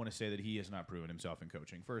also want to say that he has not proven himself in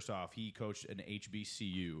coaching. First off, he coached an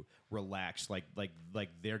HBCU, relaxed, like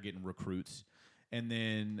they're getting recruits, and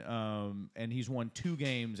then and he's won 2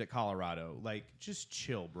 games at Colorado. Like, just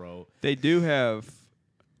chill, bro. They do have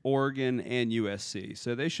Oregon and USC,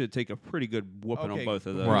 so they should take a pretty good whooping on both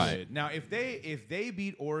of those. Right. Now, if they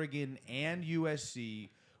beat Oregon and USC,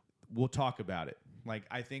 we'll talk about it. Like,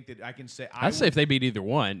 I think that I can say I'd say if they beat either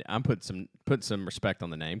one, I'm putting some respect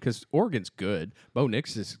on the name because Oregon's good. Bo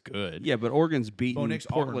Nix is good. Yeah, but Oregon's beaten Nix,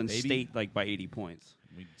 Portland Auburn, baby. State like by 80 points.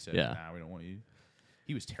 we said, Yeah. nah, we don't want you.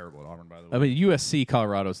 He was terrible at Auburn, by the way. I mean, USC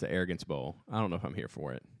Colorado's the Arrogance Bowl. I don't know if I'm here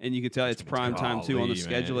for it. And you can tell it's prime time too on the Golly,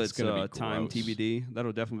 schedule. man, It's it's gonna be time gross. TBD.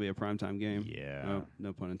 That'll definitely be a prime time game. Yeah.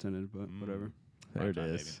 No pun intended, but whatever. There it Prime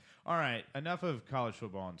time, is. baby. All right, enough of college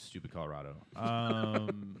football and stupid Colorado.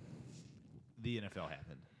 The NFL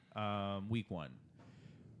happened. Week 1.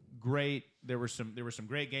 Great. There were some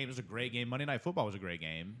great games. It was a great game. Monday Night Football was a great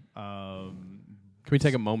game. Can we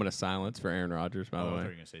take a moment of silence for Aaron Rodgers, by I the thought you way?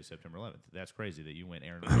 were going to say September 11th. That's crazy that you went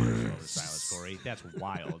Aaron Rodgers over silence, Corey. That's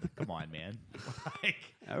wild. Come on, man. Like,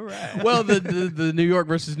 All right. Well, the New York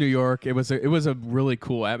versus New York, it was a really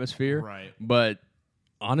cool atmosphere. Right. But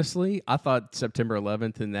honestly, I thought September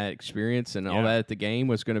 11th and that experience and all Yeah. that at the game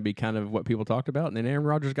was going to be kind of what people talked about. And then Aaron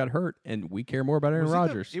Rodgers got hurt, and we care more about Aaron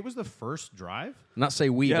Rodgers. It was the first drive? Not say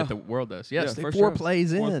we, Yeah. but the world does. Yes, they first 4 drive.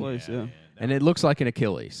 plays Fourth in. place, yeah. man. And it looks like an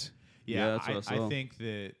Achilles. Yeah, that's what I I saw. think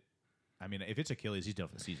that, I mean, if it's Achilles, he's done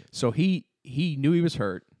for the season. So he knew he was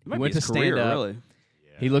hurt. It might He be went his to career, stand up. really.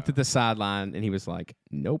 He looked at the sideline, and he was like,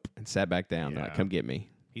 nope, and sat back down. They're like, Yeah. come get me.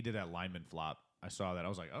 He did that lineman flop. I saw that. I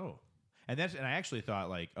was like, oh. And I actually thought,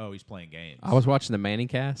 like, oh, he's playing games. I was watching the Manning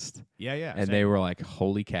cast. Yeah. And same. they were like,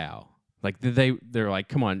 "Holy cow!" Like they're like,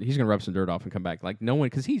 "Come on, he's gonna rub some dirt off and come back." Like no one,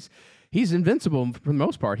 because he's invincible for the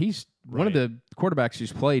most part. He's one of Right. the quarterbacks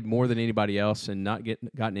who's played more than anybody else and not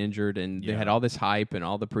gotten injured. And they Yeah. had all this hype and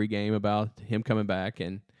all the pregame about him coming back.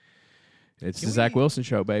 And it's Can the Zach we- Wilson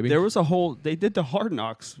show, baby. There was they did the Hard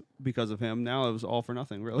Knocks because of him. Now it was all for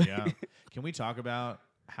nothing, really. Yeah. Can we talk about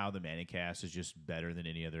how the Manning cast is just better than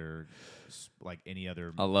any other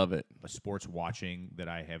I love it. sports watching that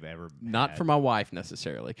I have ever Not had? for my wife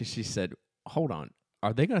necessarily, because she said, "Hold on,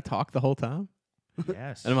 are they going to talk the whole time?"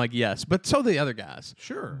 Yes. And I'm like, "Yes," but so the other guys.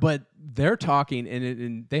 sure. But they're talking,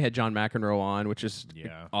 and they had John McEnroe on, which is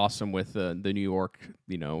Yeah. awesome with the New York,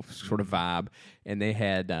 sort of vibe. And they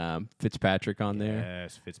had Fitzpatrick on there.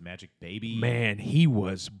 Yes, Fitzmagic, baby. Man, he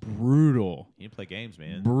was brutal. He didn't play games,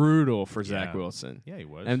 man. Brutal for Zach Yeah. Wilson. Yeah, he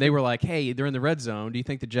was. And they were like, hey, they're in the red zone. Do you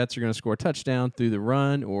think the Jets are going to score a touchdown through the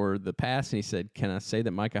run or the pass? And he said, can I say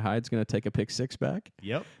that Micah Hyde's going to take a pick 6 back?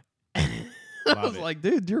 Yep. I was it. like,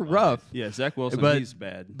 dude, you're rough. Yeah, Zach Wilson, But- he's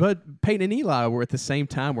bad. But Peyton and Eli were at the same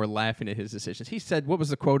time were laughing at his decisions. He said, what was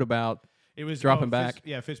the quote about? It was Dropping back.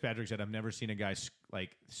 Fitzpatrick said, "I've never seen a guy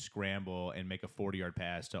scramble and make a 40-yard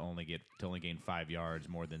pass to only gain 5 yards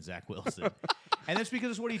more than Zach Wilson." And that's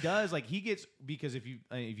because it's what he does. Like because if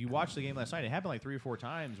you watch the game last night, it happened like 3 or 4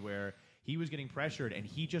 times where he was getting pressured and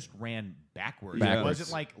he just ran backwards. It Backwards.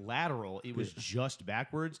 wasn't like lateral; it was just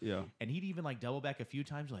backwards. Yeah. And he'd even like double back a few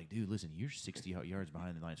times. Like, dude, listen, you're 60 yards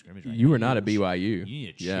behind the line of scrimmage. Right You now. were not at need to BYU. You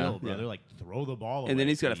need to chill, Yeah. brother. Like, throw the ball. And then away,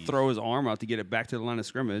 he's got to please. throw his arm out to get it back to the line of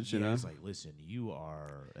scrimmage, you Yeah, know? it's like, listen,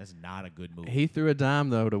 that's not a good move. He threw a dime,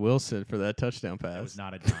 though, to Wilson for that touchdown That pass. was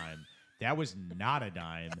not a dime. That was not a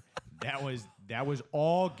dime. That was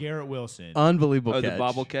all Garrett Wilson. Unbelievable Oh, catch. the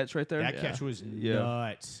bobble catch right there? That catch was Yeah.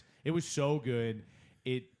 nuts. It was so good.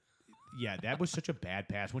 That was such a bad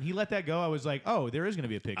pass. When he let that go, I was like, oh, there is going to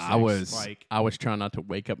be a pick six. I was trying not to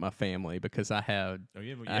wake up my family because I've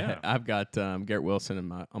got Garrett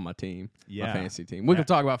Wilson on my team, Yeah. my fantasy team. We can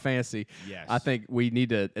talk about fantasy. Yes. I think we need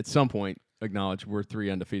to at some point acknowledge we're 3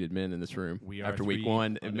 undefeated men in this room We are after week 3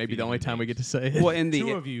 1, and maybe the only undefeated time we men. get to say it. Well, and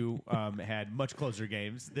Two of you had much closer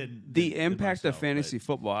games than the than impact of myself, fantasy but-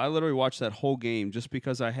 football, I literally watched that whole game just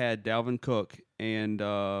because I had Dalvin Cook and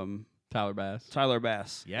Tyler Bass. Tyler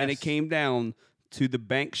Bass. And it Yes. came down to the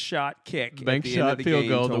bank shot kick. Bank at the end of shot the field game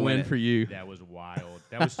goal to to win it. for you. That was wild.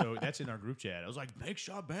 That's in our group chat. I was like, bank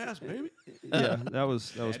shot bass, baby. Yeah, that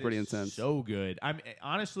was pretty is intense. So good.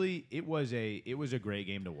 Honestly, it was a great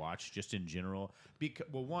game to watch just in general.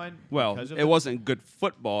 Because It wasn't good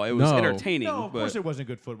football. It was No. entertaining. No, of course but it wasn't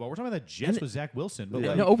good football. We're talking about the Jets with Zach Wilson. But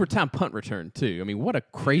like, No, overtime punt return too. I mean, what a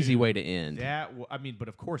crazy way to end. but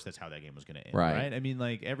of course that's how that game was going to end, Right. right? I mean,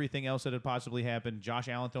 like everything else that had possibly happened. Josh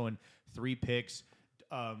Allen throwing 3 picks.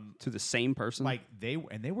 to the same person. Like they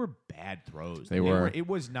were bad throws. They were. It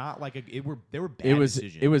was not like they were bad It was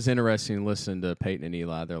decisions. interesting to listen to Peyton and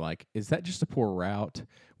Eli. They're like, is that just a poor route?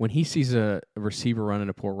 When he sees a receiver running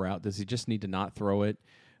a poor route, does he just need to not throw it?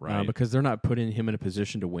 Right. Because they're not putting him in a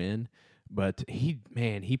position to win. But he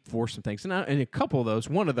forced some things. And a couple of those,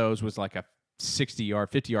 one of those was like a 60-yard,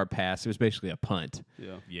 50-yard pass. It was basically a punt.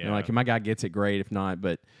 yeah. Yeah, You know, like if my guy gets it, great. If not,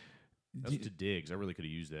 but that's to Diggs. I really could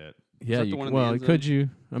have used that. yeah, that the you, one in the well, end zone? could you?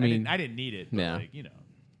 I mean, I didn't need it. But yeah. like,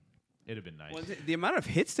 it'd have been nice. Well, the amount of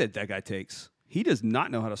hits that guy takes, he does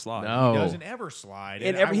not know how to slide. no. He doesn't ever slide.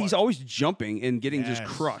 And he's always jumping and getting just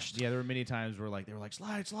crushed. Yeah, there were many times where they were like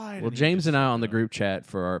slide. Well, he James just, and I on the group chat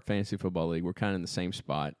for our fantasy football league, we're kind of in the same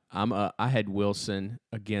spot. I had Wilson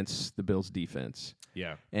against the Bills defense.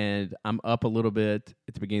 Yeah. And I'm up a little bit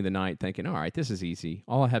at the beginning of the night thinking, all right, this is easy.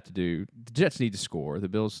 All I have to do, the Jets need to score. The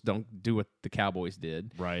Bills don't do what the Cowboys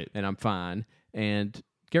did. Right. And I'm fine. And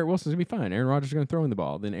Garrett Wilson's going to be fine. Aaron Rodgers is going to throw in the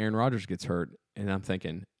ball. Then Aaron Rodgers gets hurt. And I'm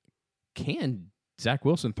thinking, can Zach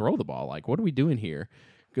Wilson throw the ball? Like, what are we doing here?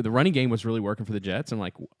 The running game was really working for the Jets. I'm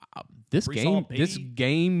like, wow, this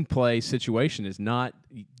gameplay situation is not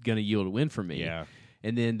going to yield a win for me. Yeah.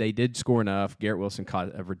 And then they did score enough. Garrett Wilson caught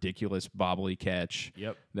a ridiculous bobbly catch.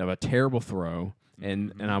 Yep. Of a terrible throw.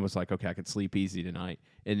 And I was like, okay, I could sleep easy tonight.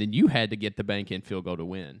 And then you had to get the bank in field goal to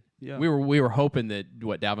win. Yeah. We were hoping that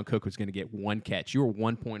Dalvin Cook was going to get 1 catch. You were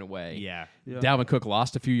 1 point away. Yeah. Dalvin Cook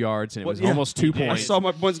lost a few yards, and it was yeah. almost 2 I points. saw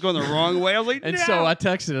my points going the wrong way. I was like, And no! so I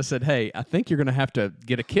texted. I said, "Hey, I think you're going to have to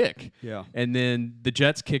get a kick." Yeah. And then the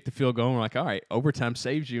Jets kicked the field goal. And we're like, "All right, overtime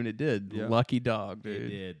saves you," and it did. Yeah. Lucky dog, It dude.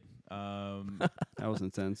 did. That was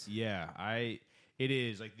intense. Yeah, it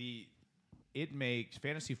is like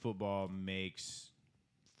fantasy football makes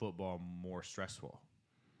football more stressful,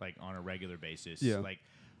 like on a regular basis. Yeah. Like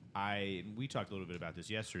we talked a little bit about this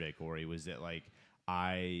yesterday, Corey, was that like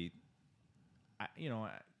I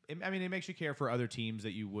mean, it makes you care for other teams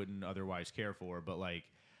that you wouldn't otherwise care for, but like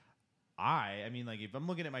I mean, like if I'm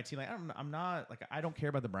looking at my team, like I'm not like I don't care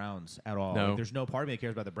about the Browns at all. No. Like, there's no part of me that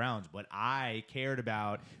cares about the Browns, but I cared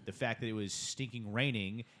about the fact that it was stinking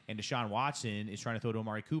raining and Deshaun Watson is trying to throw to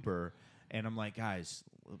Amari Cooper, and I'm like, guys,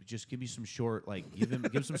 just give me some short, like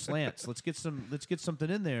give some slants. Let's get something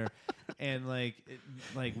in there, and like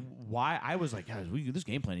why I was like, guys, this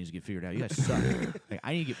game plan needs to get figured out. You guys suck. Like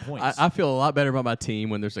I need to get points. I feel a lot better about my team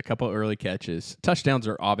when there's a couple of early catches. Touchdowns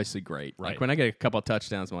are obviously great. Right. Like when I get a couple of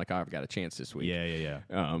touchdowns, I'm like, I've got a chance this week. Yeah.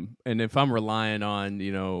 And if I'm relying on,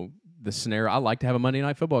 the scenario, I like to have a Monday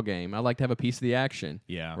Night Football game. I like to have a piece of the action.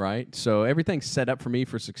 Yeah. Right? So everything's set up for me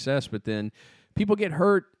for success, but then people get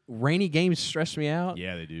hurt. Rainy games stress me out.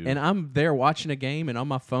 Yeah, they do. And I'm there watching a game and on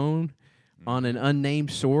my phone on an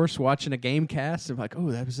unnamed source watching a game cast. I'm like,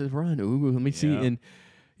 oh, that was a run. Ooh, let me see. Yeah. And,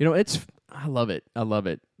 I love it. I love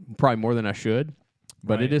it. Probably more than I should,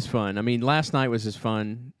 but Right. it is fun. I mean, last night was as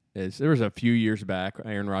fun as there was a few years back.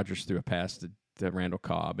 Aaron Rodgers threw a pass to Randall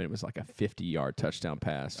Cobb, and it was like a 50-yard touchdown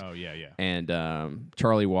pass. Oh, yeah. And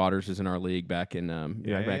Charlie Waters is in our league back in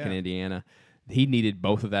in Indiana. He needed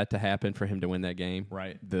both of that to happen for him to win that game.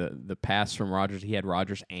 Right. The pass from Rodgers, he had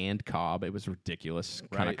Rodgers and Cobb. It was ridiculous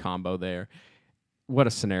kind of Right. combo there. What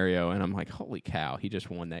a scenario. And I'm like, holy cow, he just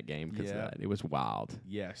won that game because of Yeah. that. It was wild.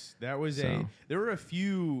 Yes, that was So- there were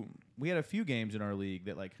we had a few games in our league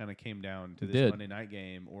that like kind of came down to this Did. Monday night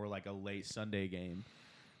game or like a late Sunday game.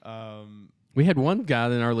 We had one guy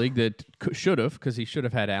in our league that should have, because he should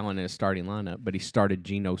have had Allen in his starting lineup, but he started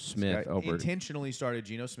Geno Smith over. Intentionally started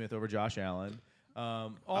Geno Smith over Josh Allen.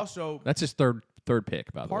 Also, That's his third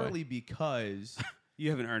pick, by the way. partly because You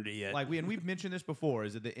haven't earned it yet. like we've mentioned this before,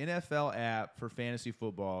 is that the NFL app for fantasy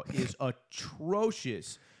football is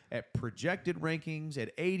atrocious at projected rankings,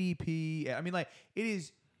 at ADP. I mean, like it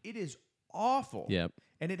is awful. Yep.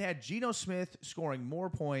 And it had Geno Smith scoring more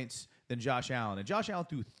points than Josh Allen, and Josh Allen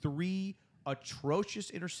threw 3 atrocious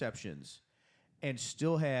interceptions and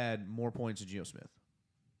still had more points than Geno Smith.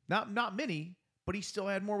 Not many, but he still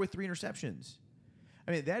had more with 3 interceptions.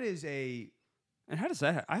 I mean, that is a. And how does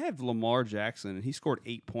that? I have Lamar Jackson, and he scored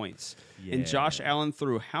 8 points. Yeah. And Josh Allen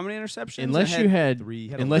threw how many interceptions? Unless had you had, 3,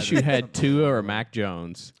 had unless you 11, had something. Tua or Mac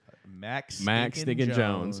Jones, Max Stinkin'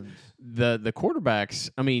 Jones. The quarterbacks,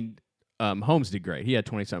 I mean, Holmes did great. He had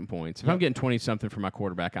 20-something points. If I'm getting 20-something from my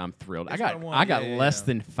quarterback, I'm thrilled. That's I got less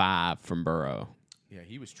than 5 from Burrow. Yeah,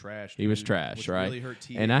 he was trash. He was trash, which right? Really hurt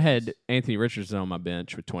teams. And I had Anthony Richardson on my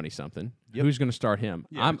bench with 20-something. Yep. Who's going to start him?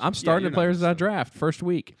 Yeah, I'm starting the players that I not draft first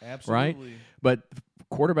week, Absolutely. right? But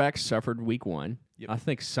quarterbacks suffered week 1. Yep. I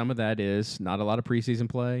think some of that is not a lot of preseason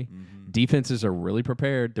play. Mm-hmm. Defenses are really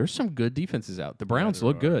prepared. There's some good defenses out. The Browns there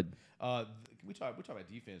look are. good. We talk about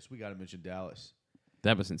defense. We got to mention Dallas.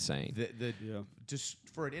 That was insane. Just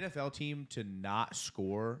for an NFL team to not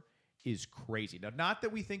score is crazy. Now, not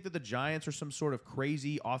that we think that the Giants are some sort of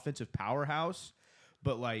crazy offensive powerhouse,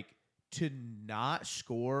 but like to not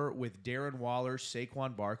score with Darren Waller,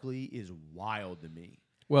 Saquon Barkley is wild to me.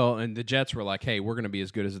 Well, and the Jets were like, hey, we're going to be as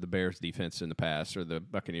good as the Bears defense in the past or the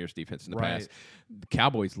Buccaneers defense in the past. The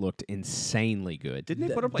Cowboys looked insanely good. Didn't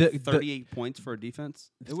they put up like 38 points for a defense?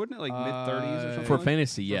 It wasn't it like mid-30s or something? For like?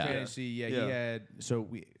 fantasy, For yeah. fantasy, yeah. He had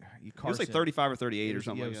It was like 35 or 38 or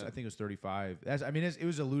something like that. I think it was 35. It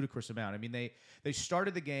was a ludicrous amount. I mean, they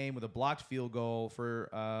started the game with a blocked field goal for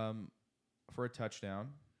a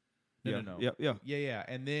touchdown. No. Yeah.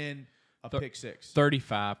 And then a pick six.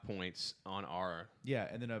 35 points on our. Yeah,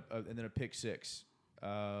 and then a pick six,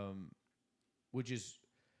 which is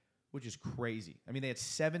crazy. I mean, they had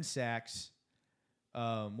 7 sacks.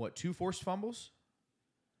 2 forced fumbles?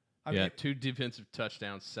 I mean, 2 defensive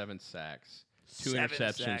touchdowns, 7 sacks. 2 7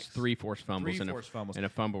 interceptions, sacks. 3 forced fumbles, and a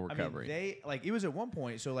fumble I recovery. mean, it was at one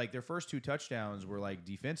point. So like their first 2 touchdowns were like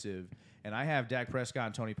defensive, and I have Dak Prescott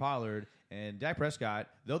and Tony Pollard, and Dak Prescott,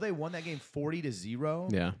 though they won that game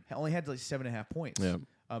 40-0, only had like 7.5 points. Yeah.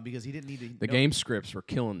 Because he didn't need to. The game scripts were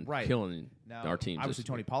killing Now, our team. Obviously,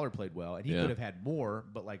 Tony Pollard played well, and he could have had more,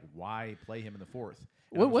 but like, why play him in the fourth?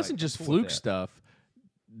 Well, it wasn't just fluke stuff.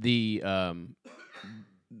 The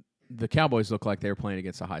Cowboys looked like they were playing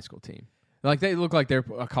against a high school team. Like they look like they're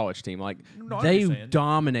a college team. Like they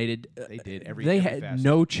dominated. They did They had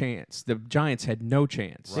no chance. The Giants had no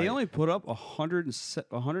chance. They only put up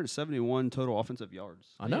 171 total offensive yards.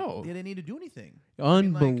 I know. They didn't need to do anything.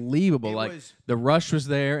 Unbelievable. I mean, the rush was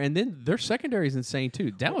there, and then their secondary is insane too.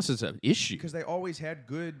 Dallas is an issue because they always had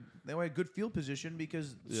good. They always had good field position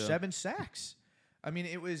because 7 sacks. I mean,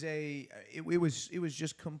 it was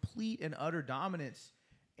just complete and utter dominance.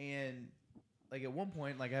 And like at one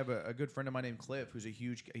point, like I have a good friend of mine named Cliff, who's a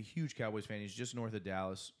huge Cowboys fan. He's just north of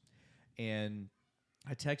Dallas, and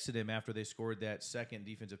I texted him after they scored that second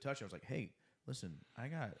defensive touchdown. I was like, "Hey, listen, I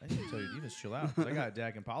need to tell your defense chill out. 'Cause I got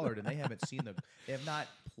Dak and Pollard, and they have not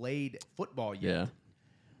played football yet."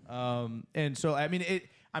 Yeah. And so I mean,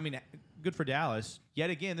 good for Dallas. Yet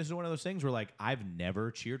again, this is one of those things where like I've never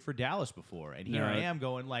cheered for Dallas before, and here I am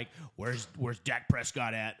going like, "Where's Dak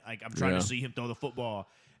Prescott at?" Like I'm trying to see him throw the football.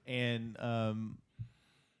 And,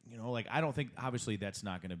 like, I don't think, obviously, that's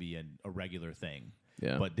not going to be a regular thing.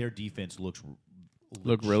 Yeah. But their defense looks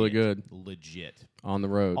really good. Legit. On the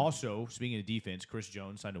road. Also, speaking of defense, Chris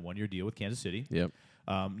Jones signed a 1-year deal with Kansas City. Yep.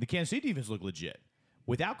 The Kansas City defense looked legit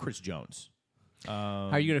without Chris Jones. How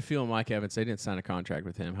are you going to feel, Mike Evans? They didn't sign a contract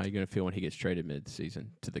with him. How are you going to feel when he gets traded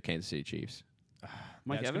mid-season to the Kansas City Chiefs?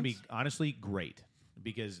 Mike Evans? That's going to be, honestly, great.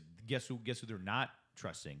 Because guess who they're not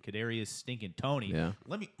trusting? Kadarius stinking Tony. Yeah.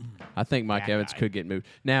 I think Mike Evans could get moved.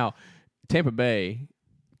 Now, Tampa Bay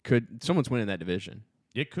someone's winning that division.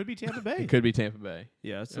 It could be Tampa Bay. It could be Tampa Bay.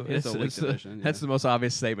 Yeah, it's a weak division. That's the most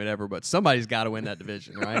obvious statement ever, but somebody's got to win that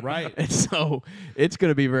division, right? Right. And so it's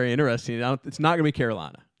going to be very interesting. It's not going to be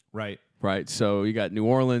Carolina. Right. Right. So you got New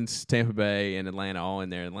Orleans, Tampa Bay, and Atlanta all in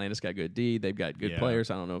there. Atlanta's got good D. They've got good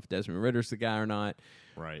players. I don't know if Desmond Ritter's the guy or not.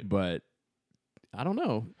 Right. But I don't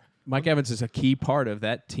know. Mike Evans is a key part of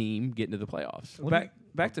that team getting to the playoffs.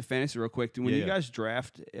 Back to fantasy real quick. When you guys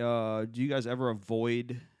draft, do you guys ever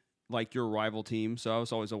avoid like your rival team? So I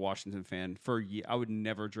was always a Washington fan. I would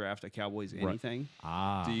never draft a Cowboys anything.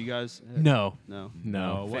 Do you guys? No.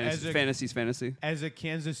 Fantasy's fantasy. As a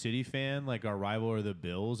Kansas City fan, like our rival are the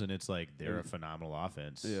Bills, and it's like they're a phenomenal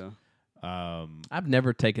offense. Yeah. I've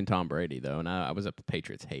never taken Tom Brady though, and I was a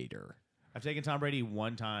Patriots hater. I've taken Tom Brady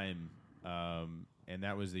one time. And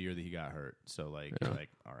that was the year that he got hurt. So, all right.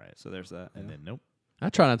 So there's that. And then, nope. I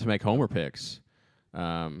try not to make homer picks.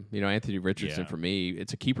 Anthony Richardson, for me,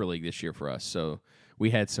 it's a keeper league this year for us. So we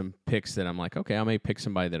had some picks that I'm like, okay, I may pick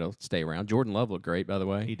somebody that'll stay around. Jordan Love looked great, by the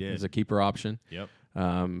way. He did. As a keeper option. Yep.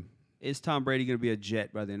 Is Tom Brady going to be a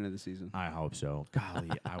Jet by the end of the season? I hope so. Golly,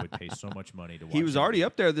 I would pay so much money to watch He was already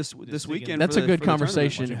up there this weekend. That's a good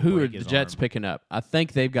conversation. Who are the his Jets arm. picking up? I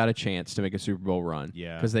think they've got a chance to make a Super Bowl run.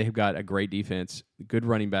 Yeah. Because they've got a great defense, good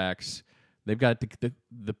running backs. They've got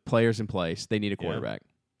the players in place. They need a quarterback.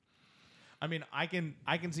 I mean, I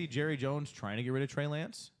can see Jerry Jones trying to get rid of Trey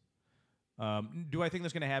Lance. Do I think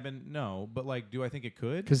that's going to happen? No, but like, do I think it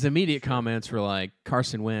could? Because the immediate comments were like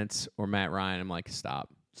Carson Wentz or Matt Ryan. I'm like, stop.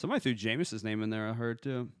 Somebody threw Jameis's name in there. I heard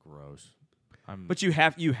too. Gross. But you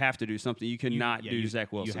have to do something. You cannot do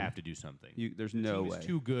Zach Wilson. You have to do something. There's no way. It's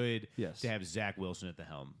too good to have Zach Wilson at the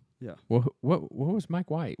helm. Yeah. Well, what was Mike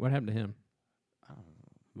White? What happened to him?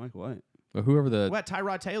 Mike White. Well, whoever the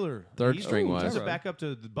Tyrod Taylor third string was. He's a backup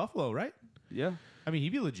to the Buffalo, right? Yeah. I mean,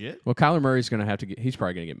 he'd be legit. Well, Kyler Murray's going to have to get. He's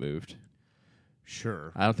probably going to get moved.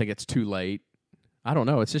 Sure. I don't think it's too late. I don't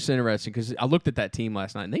know. It's just interesting because I looked at that team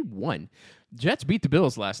last night and they won. Jets beat the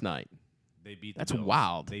Bills last night. They beat the That's Bills.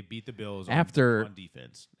 wild. They beat the Bills after on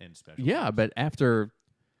defense and special. Yeah, teams. but after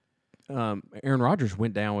Aaron Rodgers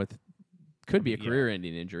went down with could be a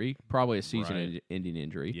career-ending injury, probably a season-ending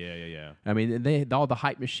injury. Yeah. I mean, they all the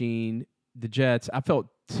hype machine, the Jets. I felt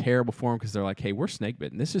terrible for them because they're like, "Hey, we're snake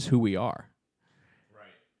bitten. This is who we are." Right.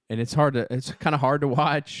 And it's kind of hard to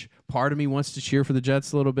watch. Part of me wants to cheer for the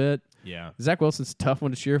Jets a little bit. Yeah. Zach Wilson's a tough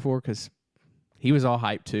one to cheer for because he was all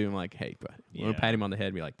hyped too. I'm like, hey, but I'm gonna pat him on the head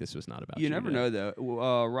and be like, this was not about you. You never know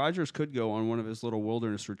though. Rodgers could go on one of his little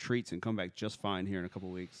wilderness retreats and come back just fine here in a couple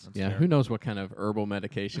of weeks. That's fair. Who knows what kind of herbal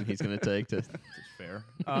medication he's going to take to. That's fair.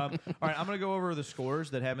 All right, I'm going to go over the scores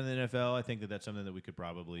that happen in the NFL. I think that's something that we could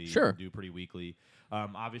probably do pretty weekly.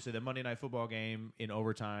 Obviously, the Monday Night Football game in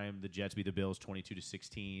overtime, the Jets beat the Bills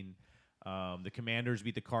 22-16. The Commanders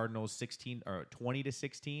beat the Cardinals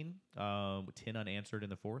 20-16 with 10 unanswered in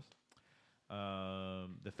the fourth.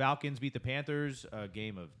 The Falcons beat the Panthers, a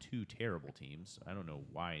game of two terrible teams. I don't know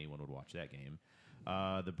why anyone would watch that game.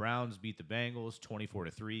 The Browns beat the Bengals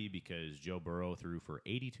 24-3 because Joe Burrow threw for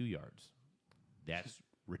 82 yards. That's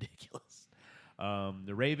ridiculous.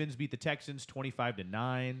 The Ravens beat the Texans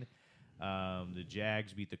 25-9. The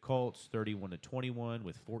Jags beat the Colts 31-21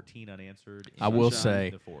 with 14 unanswered. I will say,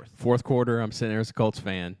 the fourth quarter, I'm sitting there as a Colts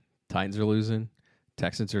fan. Titans are losing.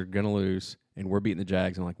 Texans are going to lose. And we're beating the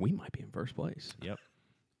Jags. I'm like, we might be in first place. Yep.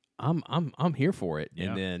 I'm here for it. Yep.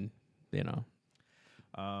 And then,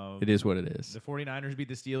 it is what it is. The 49ers beat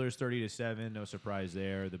the Steelers 30-7. No surprise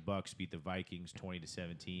there. The Bucks beat the Vikings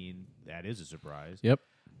 20-17. That is a surprise. Yep.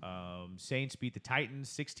 Saints beat the Titans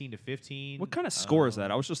 16-15. What kind of score is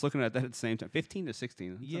that? I was just looking at that at the same time.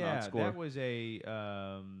 15-16. That's an odd score. That was a.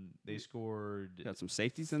 They scored. Got some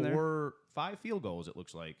safeties in there. 5 field goals. It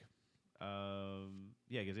looks like.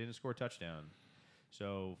 Because they didn't score a touchdown.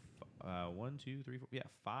 So 1, 2, 3, 4. Yeah,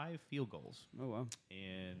 5 field goals. Oh wow.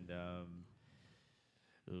 And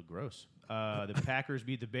gross. The Packers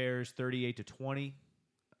beat the Bears 38-20.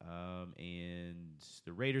 And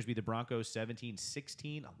the Raiders beat the Broncos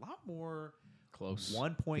 17-16. A lot more close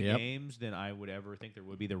 1-point games than I would ever think there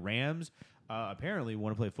would be. The Rams apparently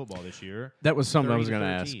want to play football this year. That was something I was going to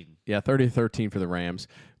ask. Yeah, 30-13 for the Rams.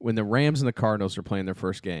 When the Rams and the Cardinals are playing their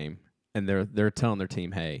first game, and they're telling their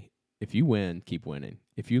team, hey, if you win, keep winning.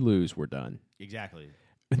 If you lose, we're done. Exactly.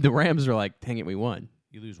 The Rams are like, dang it, we won.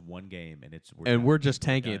 You lose one game, and we're just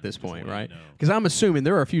tanking at this point, right? Because I'm assuming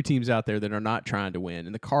there are a few teams out there that are not trying to win,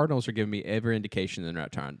 and the Cardinals are giving me every indication they're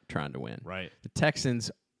not trying to win. Right. The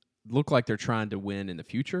Texans look like they're trying to win in the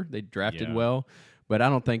future. They drafted well, but I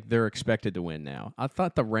don't think they're expected to win now. I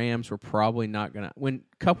thought the Rams were probably not going to. When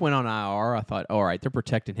Kupp went on IR, I thought, all right, they're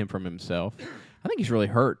protecting him from himself. I think he's really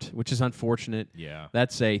hurt, which is unfortunate. Yeah.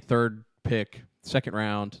 That's a third pick, second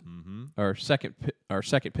round, or second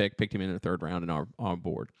pick, picked him in the third round and are on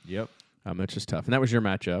board. Yep. It's just tough. And that was your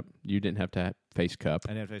matchup. You didn't have to face Kupp.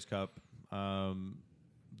 I didn't have to face Kupp.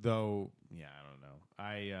 Though, yeah, I don't know.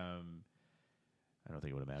 I don't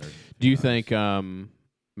think it would have mattered. Do you think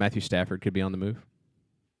Matthew Stafford could be on the move?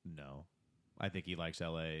 No. I think he likes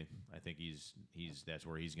LA. I think that's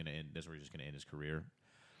where he's going to end. That's where he's just going to end his career.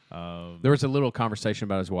 There was a little conversation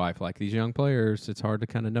about his wife, like these young players, it's hard to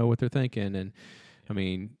kind of know what they're thinking. And I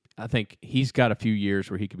mean, I think he's got a few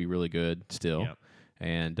years where he could be really good still. Yep.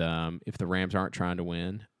 And if the Rams aren't trying to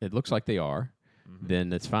win, it looks like they are, then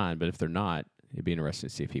that's fine. But if they're not, it'd be interesting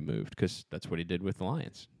to see if he moved because that's what he did with the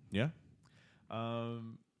Lions. Yeah.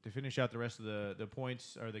 To finish out the rest of the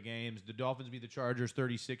points or the games, the Dolphins beat the Chargers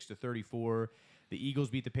 36-34. The Eagles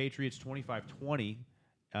beat the Patriots 25-20.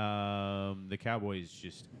 The Cowboys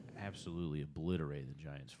just absolutely obliterated the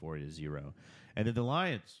Giants 40-0. And then the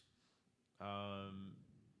Lions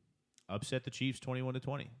upset the Chiefs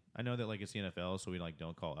 21-20. I know that it's the NFL, so we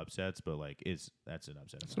don't call upsets, but that's an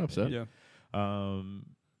upset. It's an upset. Yeah.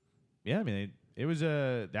 I mean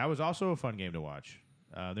that was also a fun game to watch.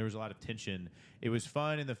 There was a lot of tension. It was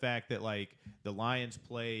fun in the fact that the Lions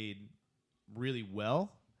played really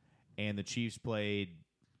well and the Chiefs played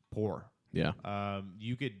poor. Yeah.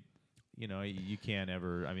 You could, you can't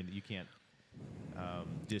ever. I mean, you can't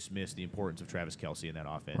dismiss the importance of Travis Kelce in that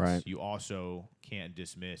offense. Right. You also can't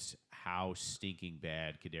dismiss how stinking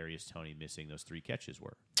bad Kadarius Toney missing those 3 catches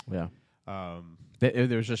were. Yeah.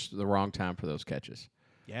 There was just the wrong time for those catches.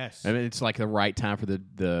 Yes. I mean, it's like the right time for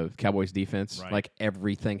the Cowboys defense. Right. Like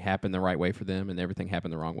everything happened the right way for them, and everything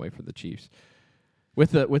happened the wrong way for the Chiefs.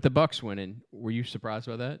 With the Bucks winning, were you surprised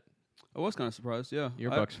by that? I was kind of surprised. Yeah,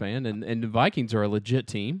 you're a Bucks fan, and the Vikings are a legit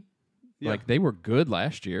team. Yeah. Like they were good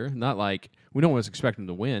last year. Not like we don't always expect them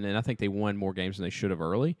to win, and I think they won more games than they should have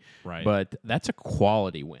early. Right. But that's a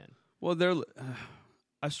quality win. Well,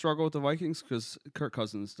 I struggle with the Vikings because Kirk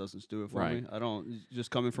Cousins doesn't do it for right. me. I don't.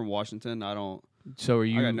 Just coming from Washington, I don't. So are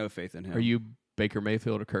you? I got no faith in him. Are you Baker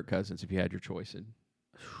Mayfield or Kirk Cousins if you had your choice?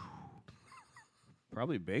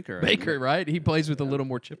 Probably Baker. Baker, right? He plays with a little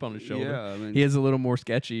more chip on his shoulder. Yeah, I mean, he is a little more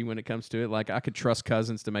sketchy when it comes to it. Like I could trust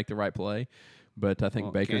Cousins to make the right play, but I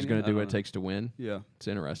think Baker's going to do what it takes to win. Yeah, it's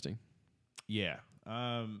interesting. Yeah.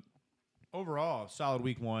 Overall, solid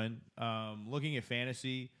week 1. Looking at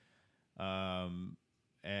fantasy, there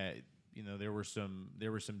were some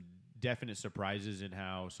definite surprises in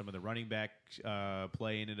how some of the running back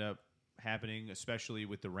play ended up happening, especially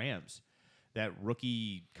with the Rams. That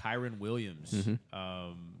rookie Kyron Williams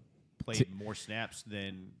played more snaps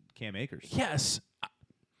than Cam Akers. Yes.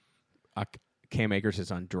 Cam Akers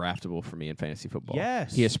is undraftable for me in fantasy football.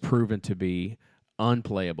 Yes. He has proven to be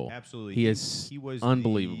unplayable. Absolutely. He was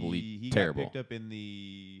unbelievably terrible. He got picked up in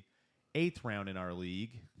the 8th round in our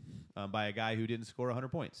league by a guy who didn't score 100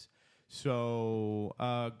 points. So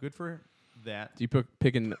good for that. Do you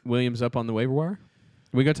picking Williams up on the waiver wire?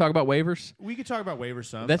 Are we going to talk about waivers? We could talk about waivers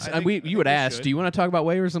some. You would ask, do you want to talk about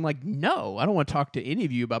waivers? I'm like, no, I don't want to talk to any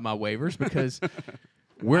of you about my waivers because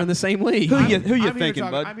we're in the same league. Who you thinking,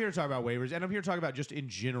 bud? I'm here to talk about waivers, and I'm here to talk about just in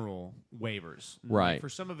general waivers. Right. For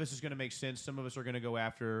some of us, it's going to make sense. Some of us are going to go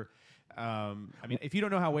after. If you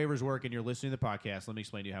don't know how waivers work and you're listening to the podcast, let me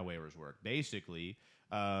explain to you how waivers work. Basically,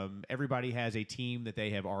 everybody has a team that they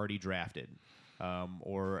have already drafted.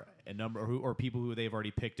 Or a number, or people who they've already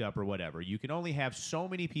picked up, or whatever. You can only have so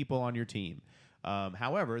many people on your team.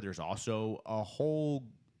 However, there's also a whole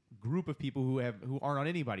group of people who aren't on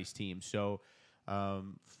anybody's team. So,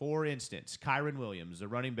 for instance, Kyron Williams, the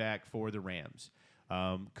running back for the Rams,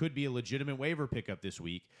 could be a legitimate waiver pickup this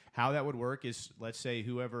week. How that would work is, let's say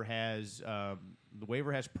whoever has the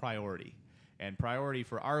waiver has priority. And priority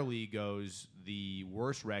for our league goes, the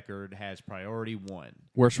worst record has priority 1.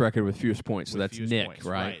 Worst record with fewest points. So that's Nick, points,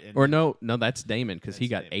 right? Or no, that's Damon because he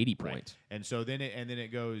got 80 points. Right. And so then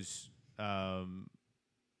it goes, and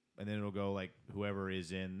then it'll go like whoever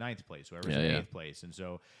is in 9th place, whoever's in 8th place. And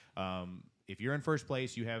so if you're in first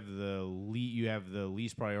place, you have the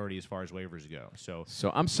least priority as far as waivers go.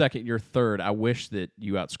 So I'm second, you're third. I wish that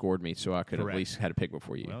you outscored me so I could at least had a pick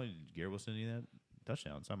before you. Well, Garrett will send you that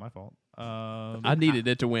touchdown. It's not my fault. I needed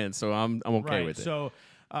it to win, so I'm okay with it. So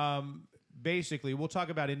basically, we'll talk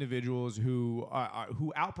about individuals who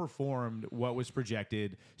outperformed what was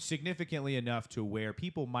projected significantly enough to where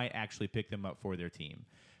people might actually pick them up for their team.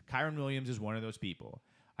 Kyron Williams is one of those people.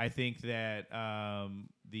 I think that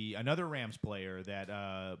another Rams player that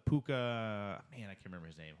Puka, man, I can't remember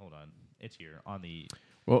his name. Hold on, it's here on the.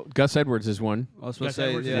 Well, Gus Edwards is one. I was supposed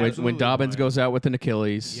to say, when Dobbins goes out with an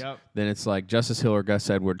Achilles, yep. Then it's like Justice Hill or Gus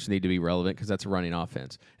Edwards need to be relevant because that's a running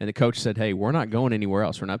offense. And the coach said, hey, we're not going anywhere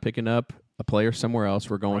else. We're not picking up a player somewhere else.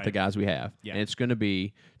 We're going with the guys we have. Yeah. And it's going to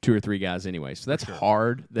be 2 or 3 guys anyway. So that's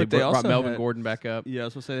hard. They brought Melvin Gordon back up. Yeah, I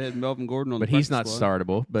was supposed to say they had Melvin Gordon on but the he's not squad.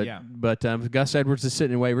 startable. But Gus Edwards is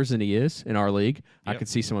sitting in waivers, and he is in our league. I could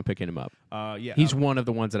see someone picking him up. He's one of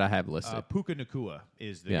the ones that I have listed. Puka Nacua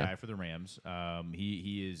is the guy for the Rams.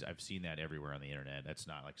 He is. I've seen that everywhere on the internet. That's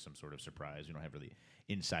not like some sort of surprise. We don't have really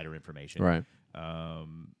insider information. Right.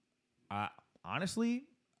 Honestly,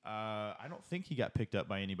 I don't think he got picked up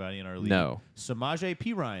by anybody in our league. No. Samaje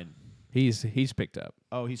Perine. He's picked up.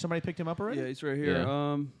 Oh, somebody picked him up already? Yeah, he's right here.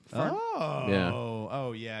 Yeah.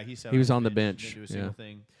 Oh, yeah. He was on the bench. Didn't do a single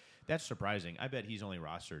thing. That's surprising. I bet he's only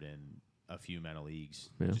rostered in a few meta leagues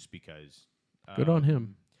just because. Good on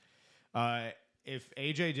him. If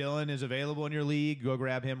A.J. Dillon is available in your league, go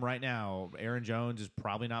grab him right now. Aaron Jones is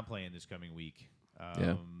probably not playing this coming week.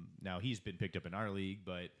 Now, he's been picked up in our league,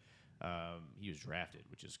 but he was drafted,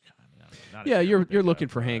 which is not you're looking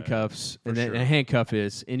for handcuffs, and a handcuff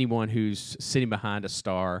is anyone who's sitting behind a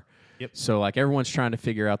star. Yep. So like everyone's trying to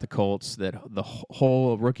figure out the Colts. That the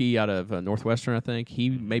whole rookie out of Northwestern, I think he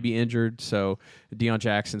may be injured. So Deion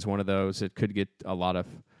Jackson's one of those that could get a lot of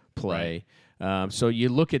play. Right. So you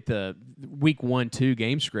look at the week 1-2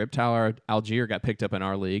 game script. Tyler Algier got picked up in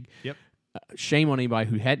our league. Yep. shame on anybody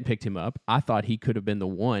who hadn't picked him up. I thought he could have been the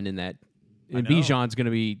one in that. And Bijan's going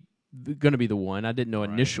to be the one. I didn't know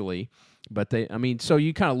initially, but so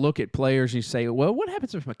you kind of look at players and you say, well, what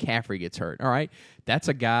happens if McCaffrey gets hurt? All right, that's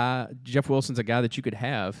a guy. Jeff Wilson's a guy that you could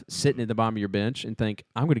have sitting at the bottom of your bench and think,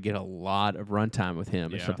 I'm going to get a lot of run time with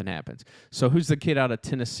him if something happens. So who's the kid out of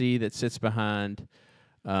Tennessee that sits behind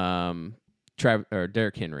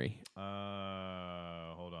Derrick Henry?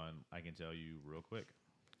 Hold on, I can tell you real quick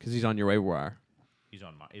because he's on your waiver wire. He's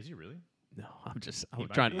on my. Is he really? No, I'm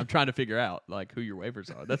trying to figure out like who your waivers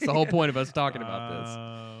are. That's the whole point of us talking about this.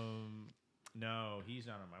 No, he's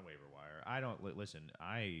not on my waiver wire. I don't listen.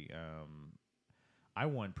 I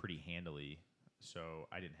won pretty handily, so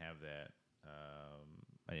I didn't have that.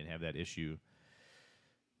 I didn't have that issue.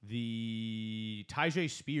 The Tyjae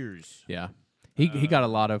Spears. Yeah, he got a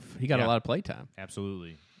lot of a lot of play time.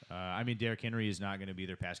 Absolutely. Derrick Henry is not going to be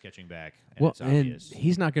their pass catching back. And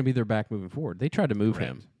he's not going to be their back moving forward. They tried to move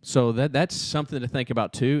him, so that's something to think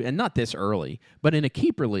about too. And not this early, but in a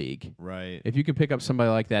keeper league, right? If you can pick up somebody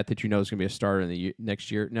like that you know is going to be a starter in the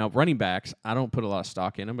next year. Now, running backs, I don't put a lot of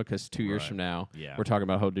stock in them because 2 years from now, we're talking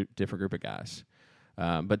about a whole different group of guys.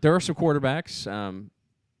 But there are some quarterbacks.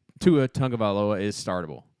 Tua Tagovailoa is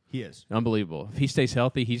startable. He is unbelievable. If he stays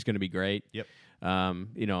healthy, he's going to be great. Yep.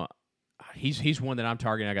 He's one that I'm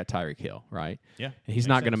targeting. I got Tyreek Hill, right? Yeah. And he's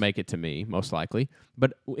not going to make it to me, most likely.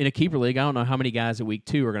 But in a keeper league, I don't know how many guys at week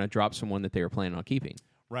 2 are going to drop someone that they were planning on keeping.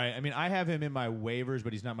 Right. I have him in my waivers,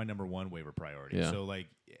 but he's not my number one waiver priority. Yeah. So,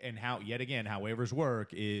 how waivers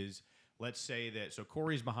work is, let's say that, so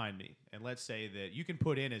Corey's behind me, and let's say that you can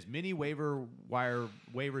put in as many waiver wire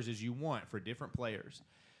waivers as you want for different players.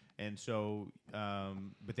 And so,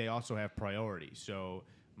 but they also have priority. So,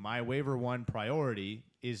 my waiver one priority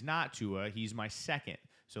is not Tua. He's my second.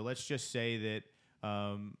 So let's just say that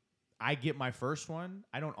I get my first one.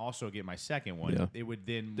 I don't also get my second one. Yeah. It would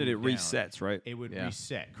then move down. Resets, right? It would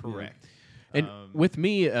reset, correct. And with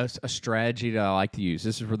me, a strategy that I like to use,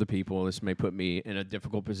 this is for the people, this may put me in a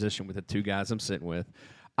difficult position with the 2 guys I'm sitting with.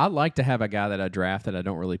 I like to have a guy that I draft that I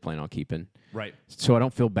don't really plan on keeping. Right. So I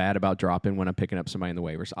don't feel bad about dropping when I'm picking up somebody in the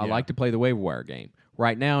waivers. I like to play the waiver wire game.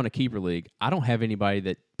 Right now in a keeper league, I don't have anybody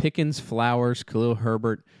that Pickens, Flowers, Khalil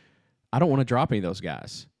Herbert, I don't want to drop any of those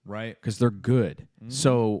guys. Right. Because they're good. Mm-hmm.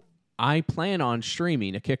 So I plan on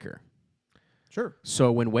streaming a kicker. Sure.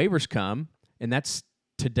 So when waivers come, and that's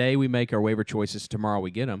today we make our waiver choices, tomorrow we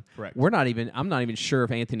get them. Correct. I'm not even sure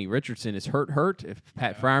if Anthony Richardson is hurt, if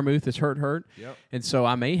Pat Freiermuth is hurt. Yep. And so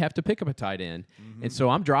I may have to pick up a tight end. Mm-hmm. And so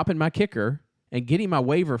I'm dropping my kicker and getting my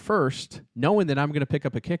waiver first, knowing that I'm going to pick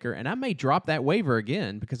up a kicker, and I may drop that waiver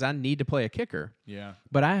again because I need to play a kicker. Yeah.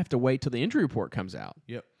 But I have to wait till the injury report comes out.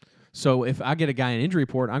 Yep. So if I get a guy in injury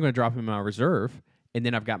report, I'm going to drop him in my reserve, and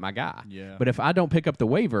then I've got my guy. Yeah. But if I don't pick up the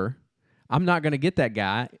waiver, I'm not going to get that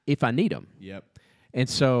guy if I need him. Yep. And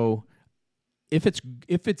so if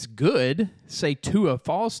it's good, say Tua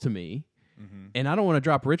falls to me, and I don't want to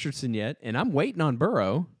drop Richardson yet, and I'm waiting on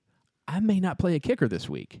Burrow, I may not play a kicker this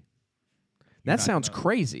week. That sounds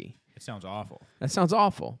crazy. It sounds awful. That sounds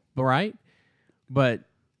awful, right? But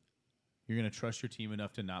you're going to trust your team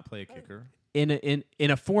enough to not play a kicker? In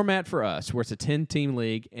a format for us where it's a 10-team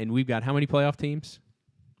league and we've got how many playoff teams?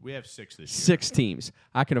 We have 6 this year. 6 teams.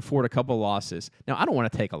 I can afford a couple losses. Now, I don't want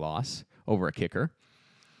to take a loss over a kicker,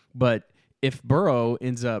 but if Burrow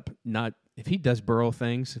ends up not – if he does Burrow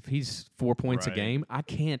things, if he's 4 points a game, I'm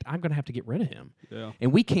going to have to get rid of him. Yeah.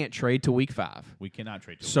 And we can't trade till week 5. We cannot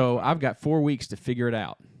trade till so week 5. I've got 4 weeks to figure it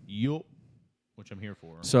out. Yup. Which I'm here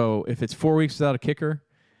for. So if it's 4 weeks without a kicker,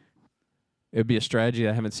 it would be a strategy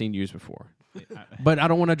I haven't seen used before. But I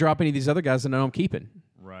don't want to drop any of these other guys that I know I'm keeping.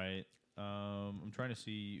 Right. I'm trying to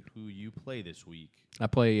see who you play this week. I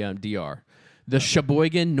play DR. The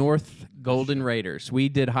Sheboygan North Golden Raiders. We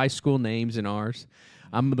did high school names in ours.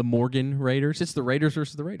 I'm the Morgan Raiders. It's the Raiders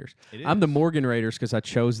versus the Raiders. I'm the Morgan Raiders because I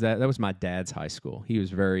chose that. That was my dad's high school. He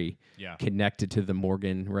was very connected to the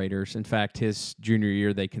Morgan Raiders. In fact, his junior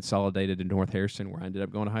year, they consolidated to North Harrison, where I ended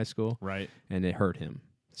up going to high school. Right. And it hurt him.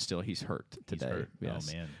 Still, he's hurt today. He's hurt. Yes.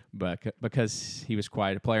 Oh, man. But because he was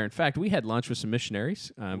quite a player. In fact, we had lunch with some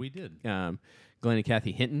missionaries. We did. Glenn and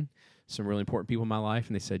Kathy Hinton, some really important people in my life,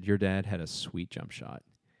 and they said, your dad had a sweet jump shot.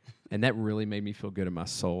 And that really made me feel good in my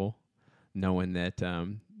soul, knowing that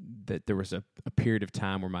that there was a period of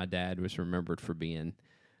time where my dad was remembered for being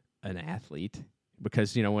an athlete.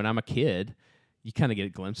 Because, when I'm a kid, you kind of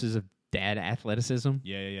get glimpses of dad athleticism.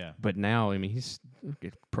 Yeah. But now, he's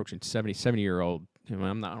approaching 70-year-old I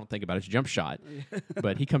don't think about his jump shot,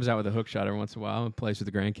 but he comes out with a hook shot every once in a while and plays with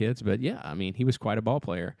the grandkids. But yeah, I mean, he was quite a ball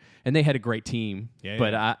player, and they had a great team. Yeah,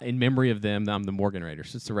 but in memory of them, I'm the Morgan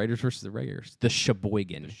Raiders. It's the Raiders versus the Raiders. The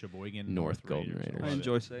Sheboygan North Golden Raiders. I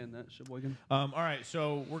enjoy saying that, Sheboygan. All right,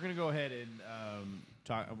 so we're gonna go ahead and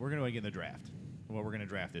talk. We're gonna get in the draft. What we're gonna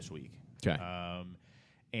draft this week. Okay.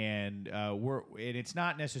 And it's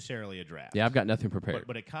not necessarily a draft. Yeah, I've got nothing prepared.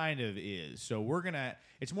 But it kind of is. So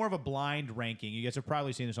it's more of a blind ranking. You guys have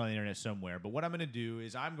probably seen this on the internet somewhere. But what I'm going to do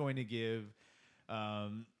is I'm going to give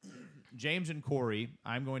James and Corey,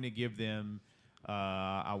 I'm going to give them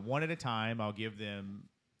one at a time. I'll give them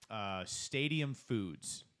stadium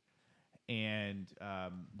foods. And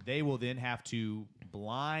they will then have to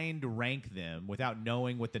blind rank them without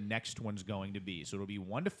knowing what the next one's going to be. So it'll be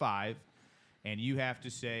 1 to 5. And you have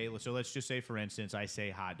to say, so let's just say, for instance, I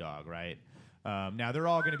say hot dog, right? Now, they're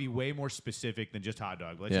all going to be way more specific than just hot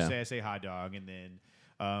dog. Let's just say I say hot dog, and then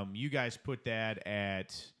you guys put that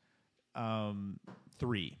at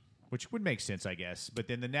 3, which would make sense, I guess. But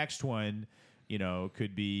then the next one,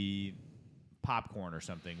 could be popcorn or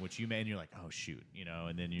something, which and you're like, oh, shoot,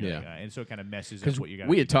 and then you're like, and so it kind of messes up what you got.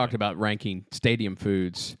 We had talked about ranking stadium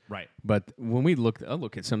foods. Right. But when we look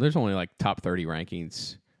at some, there's only like top 30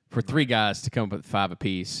 rankings. For 3 guys to come up with 5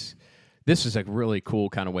 apiece, this is a really cool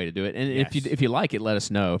kind of way to do it. And if you like it, let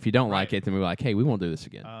us know. If you don't like it, then we're like, hey, we won't do this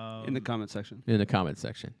again. In the comment section. In the comment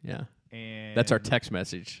section, yeah. And that's our text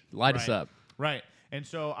message. Light us up. Right. And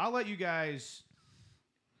so I'll let you guys.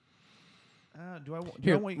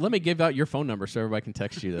 Let me give out your phone number so everybody can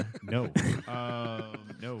text you. No.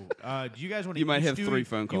 No. Do you guys want to? You might have 3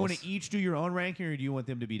 phone calls. Do you want to each do your own ranking, or do you want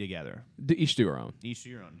them to be together? Each do our own. Each do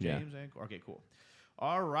your own. James and okay, cool.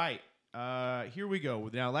 All right, here we go.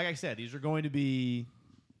 Now, like I said, these are going to be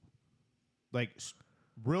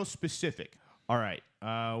real specific. All right,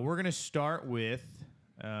 we're going to start with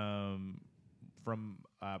from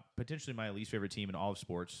potentially my least favorite team in all of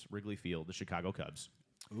sports, Wrigley Field, the Chicago Cubs.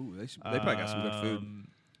 Ooh, they probably got some good food.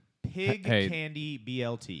 Pig Candy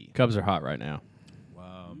BLT. Cubs are hot right now.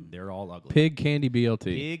 They're all ugly. Pig Candy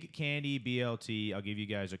BLT. Pig Candy BLT. I'll give you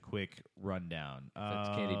guys a quick rundown. That's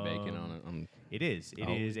candied bacon on it. It is. It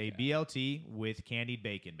is a BLT with candied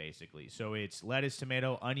bacon, basically. So it's lettuce,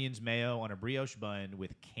 tomato, onions, mayo on a brioche bun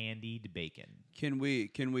with candied bacon. Can we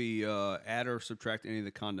add or subtract any of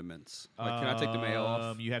the condiments? Can I take the mayo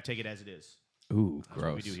off? You have to take it as it is. Ooh, That's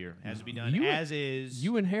gross. what we do here. Has to be done as is.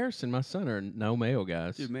 You and Harrison, my son, are no mayo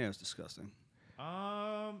guys. Dude, mayo's disgusting.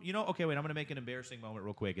 Okay, wait, I'm going to make an embarrassing moment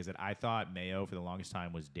real quick, is that I thought mayo for the longest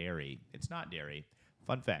time was dairy. It's not dairy.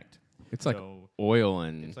 Fun fact. It's like oil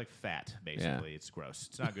and... It's like fat, basically. Yeah. It's gross.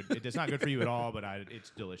 It's not good. It's not good for you at all, but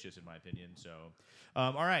it's delicious in my opinion. So,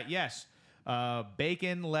 all right, yes.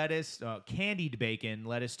 Bacon, lettuce, candied bacon,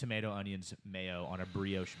 lettuce, tomato, onions, mayo on a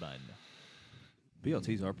brioche bun.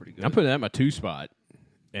 BLTs are pretty good. I'm putting that in my 2 spot,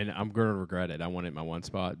 and I'm going to regret it. I want it in my 1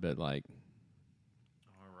 spot, but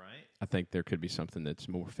I think there could be something that's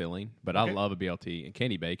more filling, but I love a BLT and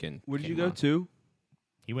candy bacon. Where did you go to?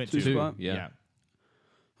 He went 2 2 spot? Yeah.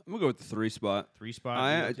 I'm going to go with the 3 spot. 3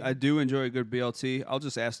 spot. I do enjoy a good BLT. I'll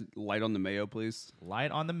just ask light on the mayo, please. Light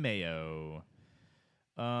on the mayo.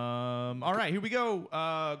 All right, here we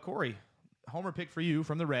go. Corey, homer pick for you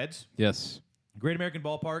from the Reds. Yes. Great American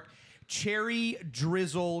Ballpark. Cherry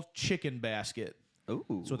Drizzle Chicken Basket. Ooh.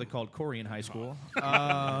 That's what they called Corey in high school.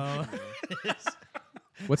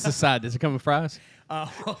 What's the side? Does it come with fries?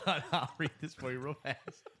 Hold on, I'll read this for you real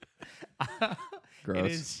fast.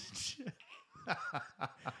 Gross.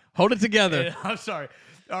 Hold it together. I'm sorry.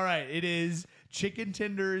 All right, it is chicken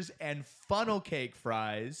tenders and funnel cake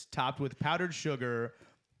fries topped with powdered sugar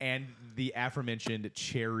and the aforementioned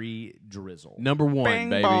cherry drizzle. Number 1, Bang,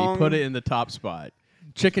 baby. bong. Put it in the top spot.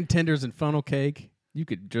 Chicken tenders and funnel cake. You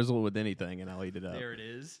could drizzle it with anything, and I'll eat it up. There it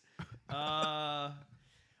is.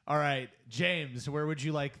 All right, James, where would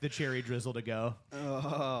you like the cherry drizzle to go?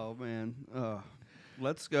 Oh, man.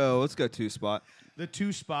 Let's go 2 spot. The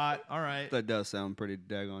 2 spot. All right. That does sound pretty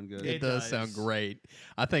daggone good. It does sound great.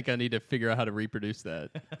 I think I need to figure out how to reproduce that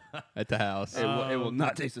at the house. It will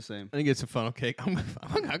not taste the same. I think it's a funnel cake.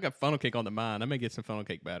 I got funnel cake on the mind. I may get some funnel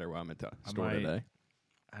cake batter while I'm at the store today.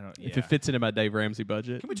 If it fits into my Dave Ramsey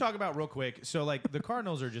budget. Can we talk about real quick? So, the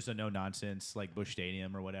Cardinals are just a no-nonsense, Busch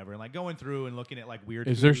Stadium or whatever. And, going through and looking at, weird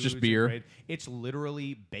Is there's just beer? It's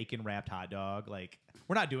literally bacon-wrapped hot dog.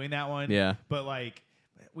 We're not doing that one. Yeah. But,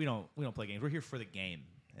 we don't play games. We're here for the game,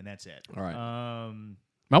 and that's it. All right.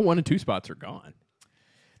 My 1 and 2 spots are gone.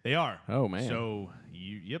 They are. Oh, man. So,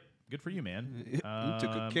 yep. Good for you, man. You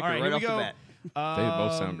took a kicker right right off the bat. They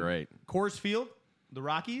both sound great. Coors Field, the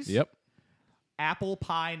Rockies. Yep. Apple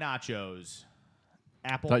pie nachos.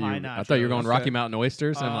 apple pie nachos. I thought you were going Rocky Mountain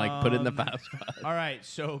oysters and like put it in the 5 spot. All right,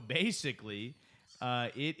 so basically,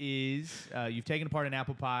 it is you've taken apart an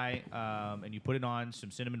apple pie and you put it on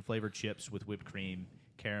some cinnamon flavored chips with whipped cream,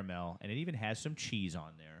 caramel, and it even has some cheese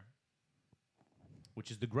on there,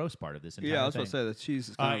 which is the gross part of this entire thing. Yeah, I was going to say the cheese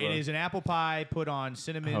is kind of It is an apple pie put on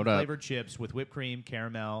cinnamon flavored chips with whipped cream,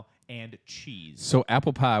 caramel, and cheese. So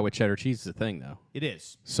apple pie with cheddar cheese is a thing, though. It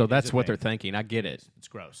is. So that's what they're thinking. I get it. It's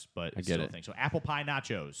gross, but I it's get still it. a thing. So apple pie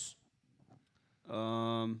nachos.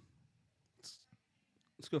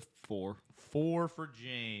 Let's go 4. 4 for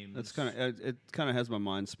James. That's it kind of has my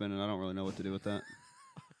mind spinning. I don't really know what to do with that.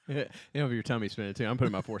 Your tummy's spinning too. I'm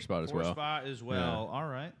putting my 4 spot as well. 4 spot as well. Yeah. All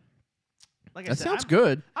right. Like that sounds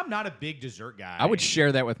good. I'm not a big dessert guy. I would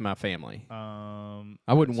share that with my family.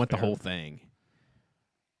 I wouldn't want the whole thing.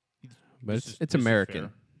 But it's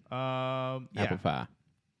American. Apple pie.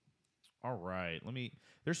 All right.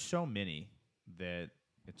 There's so many that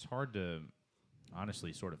it's hard to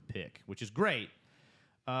honestly sort of pick, which is great.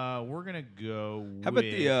 We're gonna go. How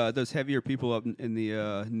about those heavier people up in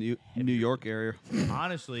the New York area?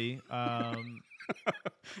 Honestly,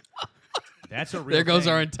 that's a real. There goes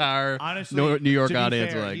thing. our entire honestly, New York to be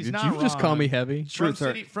audience. fair, Like, he's did not you just call wrong. me heavy? From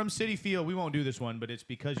Citi Field, we won't do this one, but it's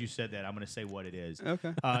because you said that. I'm going to say what it is.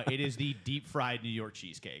 Okay. It is the deep fried New York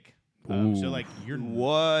cheesecake. So like you're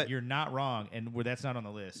not wrong, and that's not on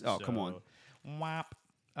the list. Oh, come on. Whap.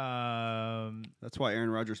 That's why Aaron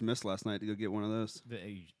Rodgers missed last night to go get one of those.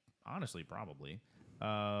 Honestly, probably.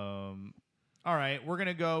 All right, we're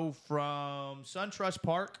gonna go from SunTrust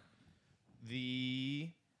Park, the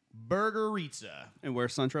Burgerizza. And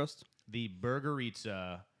where's SunTrust? The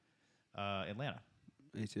Burgerizza, Atlanta.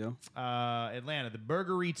 ATL. Atlanta, the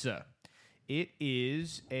Burgerizza. It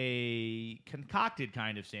is a concocted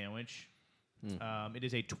kind of sandwich. It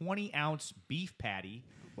is a 20-ounce beef patty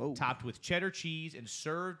topped with cheddar cheese and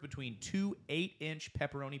served between 2 8-inch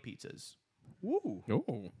pepperoni pizzas. Woo.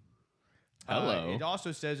 Oh. Hello. It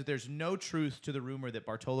also says that there's no truth to the rumor that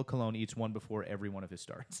Bartolo Colon eats one before every one of his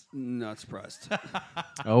starts. Not surprised.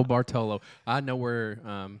 Oh, Bartolo. I know where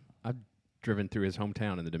I've driven through his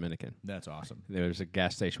hometown in the Dominican. That's awesome. There's a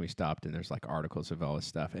gas station we stopped, and there's like articles of all this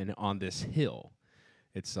stuff. And on this hill,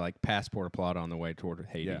 it's like Passport Plata on the way toward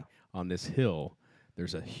Haiti. Yeah. On this hill,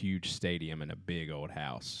 there's a huge stadium and a big old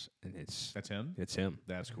house, and That's him? It's him.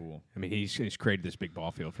 That's cool. I mean, he's created this big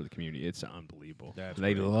ball field for the community. It's unbelievable.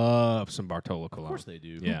 They love some Bartolo Colon. Of course they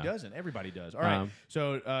do. Yeah. Who doesn't? Everybody does. All right.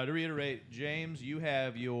 So to reiterate, James, you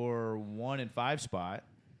have your 1 and 5 spot.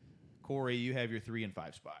 Corey, you have your 3 and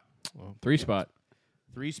 5 spot. Well, 3 spot.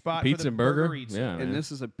 3 spot Pizza for the and burger? Burgerizza. Yeah. And man.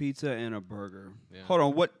 this is a pizza and a burger. Yeah. Hold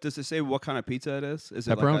on. What does it say? What kind of pizza it is? Is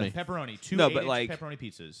it Pepperoni. like a Pepperoni. 2 No, 8-inch but like- pepperoni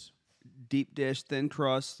pizzas. deep dish, thin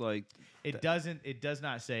crust? Like It does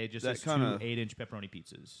not say. It just that says 2 kinda- 8-inch pepperoni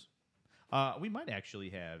pizzas. We might actually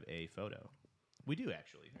have a photo. We do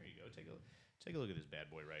actually. There you go. Take a look at this bad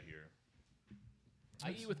boy right here.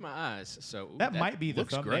 I eat with my eyes, so That might be the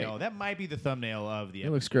looks thumbnail. great. That might be the thumbnail of the episode.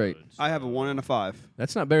 It looks great. I have a 1 and a 5.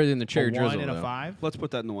 That's not better than the cherry a 1 drizzle. and a though. 5. Let's put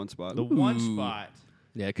that in the 1 spot. The 1 spot.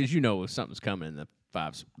 Yeah, because something's coming in the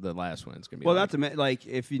 5. The last one's gonna be. Well, like, like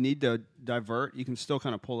if you need to divert, you can still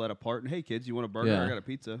kind of pull that apart. And hey, kids, you want a burger? Yeah. I got a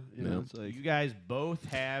pizza. You know, it's like You guys both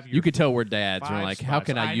have your you could tell we're dads. We're 5 like, how spots.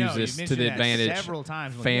 can I use know, this you to the mentioned that advantage? several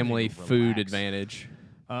times. I'm like, Family you gotta food relax. advantage.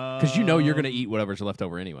 Because you're gonna eat whatever's left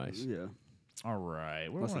over anyways. yeah. All right,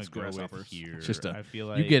 we Unless want it's to go with grasshoppers. here. It's just I feel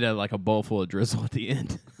like you get a bowl full of drizzle at the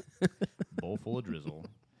end. bowl full of drizzle.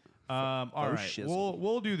 All right, shizzle.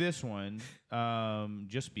 we'll do this one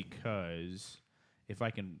just because if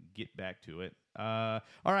I can get back to it. All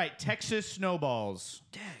right, Texas snowballs.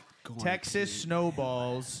 Texas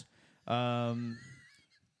snowballs. That's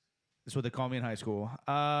what they call me in high school.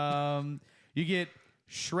 You get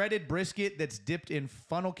shredded brisket that's dipped in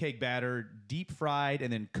funnel cake batter, deep fried,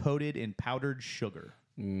 and then coated in powdered sugar.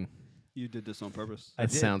 You did this on purpose. I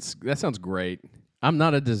That did. sounds great. I'm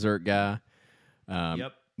not a dessert guy.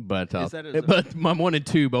 Yep. But Is that a- but my 1 and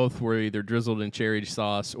 2 both were either drizzled in cherry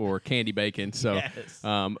sauce or candy bacon. So Yes.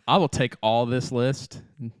 I will take all this list.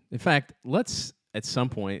 In fact, let's at some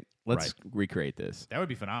point recreate this. That would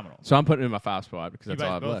be phenomenal. So I'm putting it in my 5 spot because You that's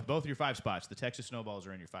all guys I've left. both your 5 spots. The Texas snowballs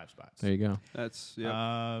are in your 5 spots. There you go. That's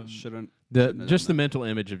shouldn't. Just the mental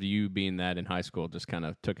image of you being that in high school just kind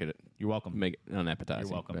of took it. You're welcome. Make it unappetizing.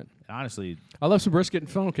 You're welcome. but Honestly, I love some brisket and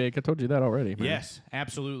funnel cake. I told you that already. Man. yes,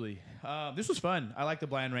 absolutely. This was fun. I like the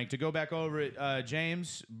blind rank. To go back over it,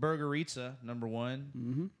 James, Burgerizza, number 1.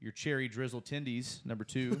 Mm-hmm. Your cherry drizzle tendies, number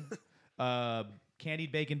 2.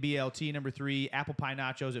 Candied bacon BLT, number 3. Apple pie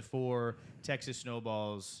nachos at 4. Texas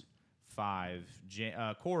snowballs, 5.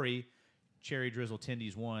 Corey, cherry drizzle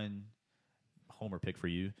tendies 1. Homer pick for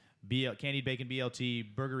you. Candied bacon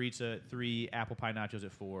BLT, burgerita at 3, apple pie nachos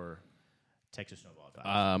at 4, Texas snowball at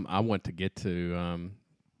 5. I want to get to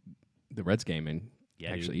the Reds game and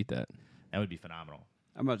actually eat that. That would be phenomenal.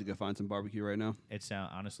 I'm about to go find some barbecue right now. It's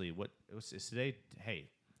honestly, it's today? Hey.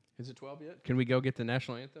 Is it 12 yet? Can we go get the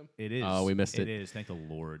national anthem? It is. Oh, we missed it. It is. Thank the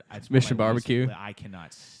Lord. Mission Barbecue. I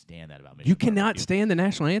cannot stand that about Mission You Barbecue. cannot stand the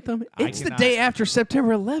national anthem? It's the day after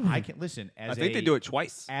September 11th. I can listen. I think they do it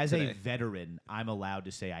twice. As today. a veteran, I'm allowed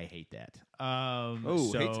to say I hate that.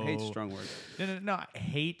 Hate's strong word. No. I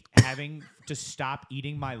hate having to stop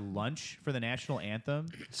eating my lunch for the national anthem.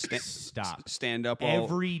 Stop. Stand up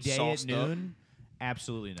every day at noon.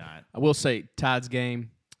 Absolutely not. I will say, Tides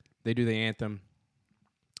game, they do the anthem.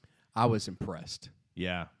 I was impressed.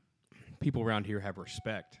 Yeah. People around here have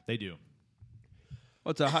respect. They do.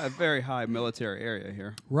 Well, it's a very high military area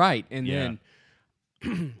here. Right. And then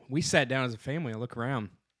we sat down as a family and look around,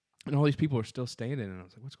 and all these people are still standing. And I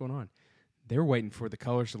was like, what's going on? They were waiting for the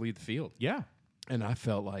colors to leave the field. Yeah. And I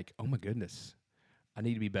felt like, oh, my goodness, I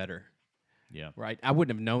need to be better. Yeah. Right. I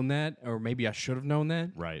wouldn't have known that, or maybe I should have known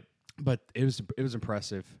that. Right. But it was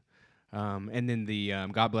impressive. And then the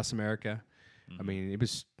God Bless America. I mean, it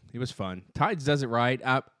was fun. Tides does it right.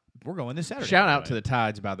 We're going this Saturday. Shout out to the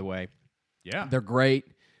Tides, by the way. Yeah. They're great.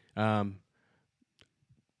 Harbor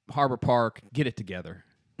Park, get it together.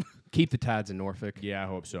 Keep the Tides in Norfolk. Yeah, I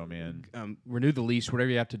hope so, man. Renew the lease, whatever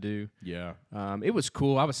you have to do. Yeah. It was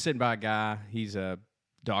cool. I was sitting by a guy. He's a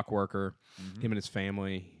dock worker. Him and his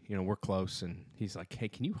family, we're close. And he's like, hey,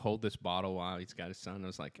 can you hold this bottle while he's got his son? I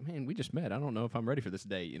was like, man, we just met. I don't know if I'm ready for this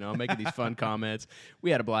date. I'm making these fun comments.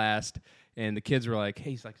 We had a blast. And the kids were like,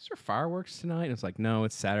 hey, he's like, is there fireworks tonight? And it's like, no,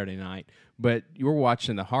 it's Saturday night. But you were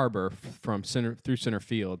watching the harbor from through center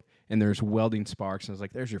field, and there's welding sparks. And I was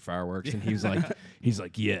like, there's your fireworks. And he was like,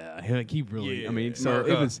 yeah. Like, he really, I mean,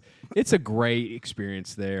 so it's a great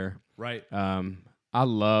experience there. Right. I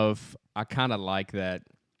kind of like that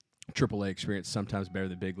AAA experience sometimes better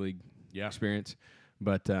than big league experience.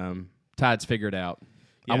 But Tides figured out.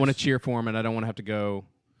 Yes. I want to cheer for them, and I don't want to have to go.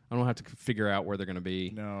 I don't have to figure out where they're going to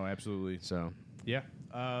be. No, absolutely. So, yeah.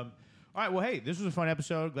 All right. Well, hey, this was a fun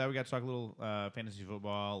episode. Glad we got to talk a little fantasy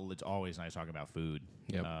football. It's always nice talking about food.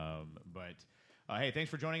 Yep. But hey,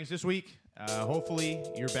 thanks for joining us this week. Hopefully,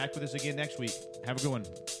 you're back with us again next week. Have a good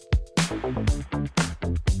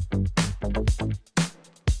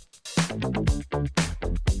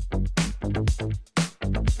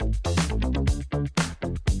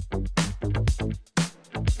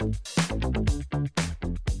one.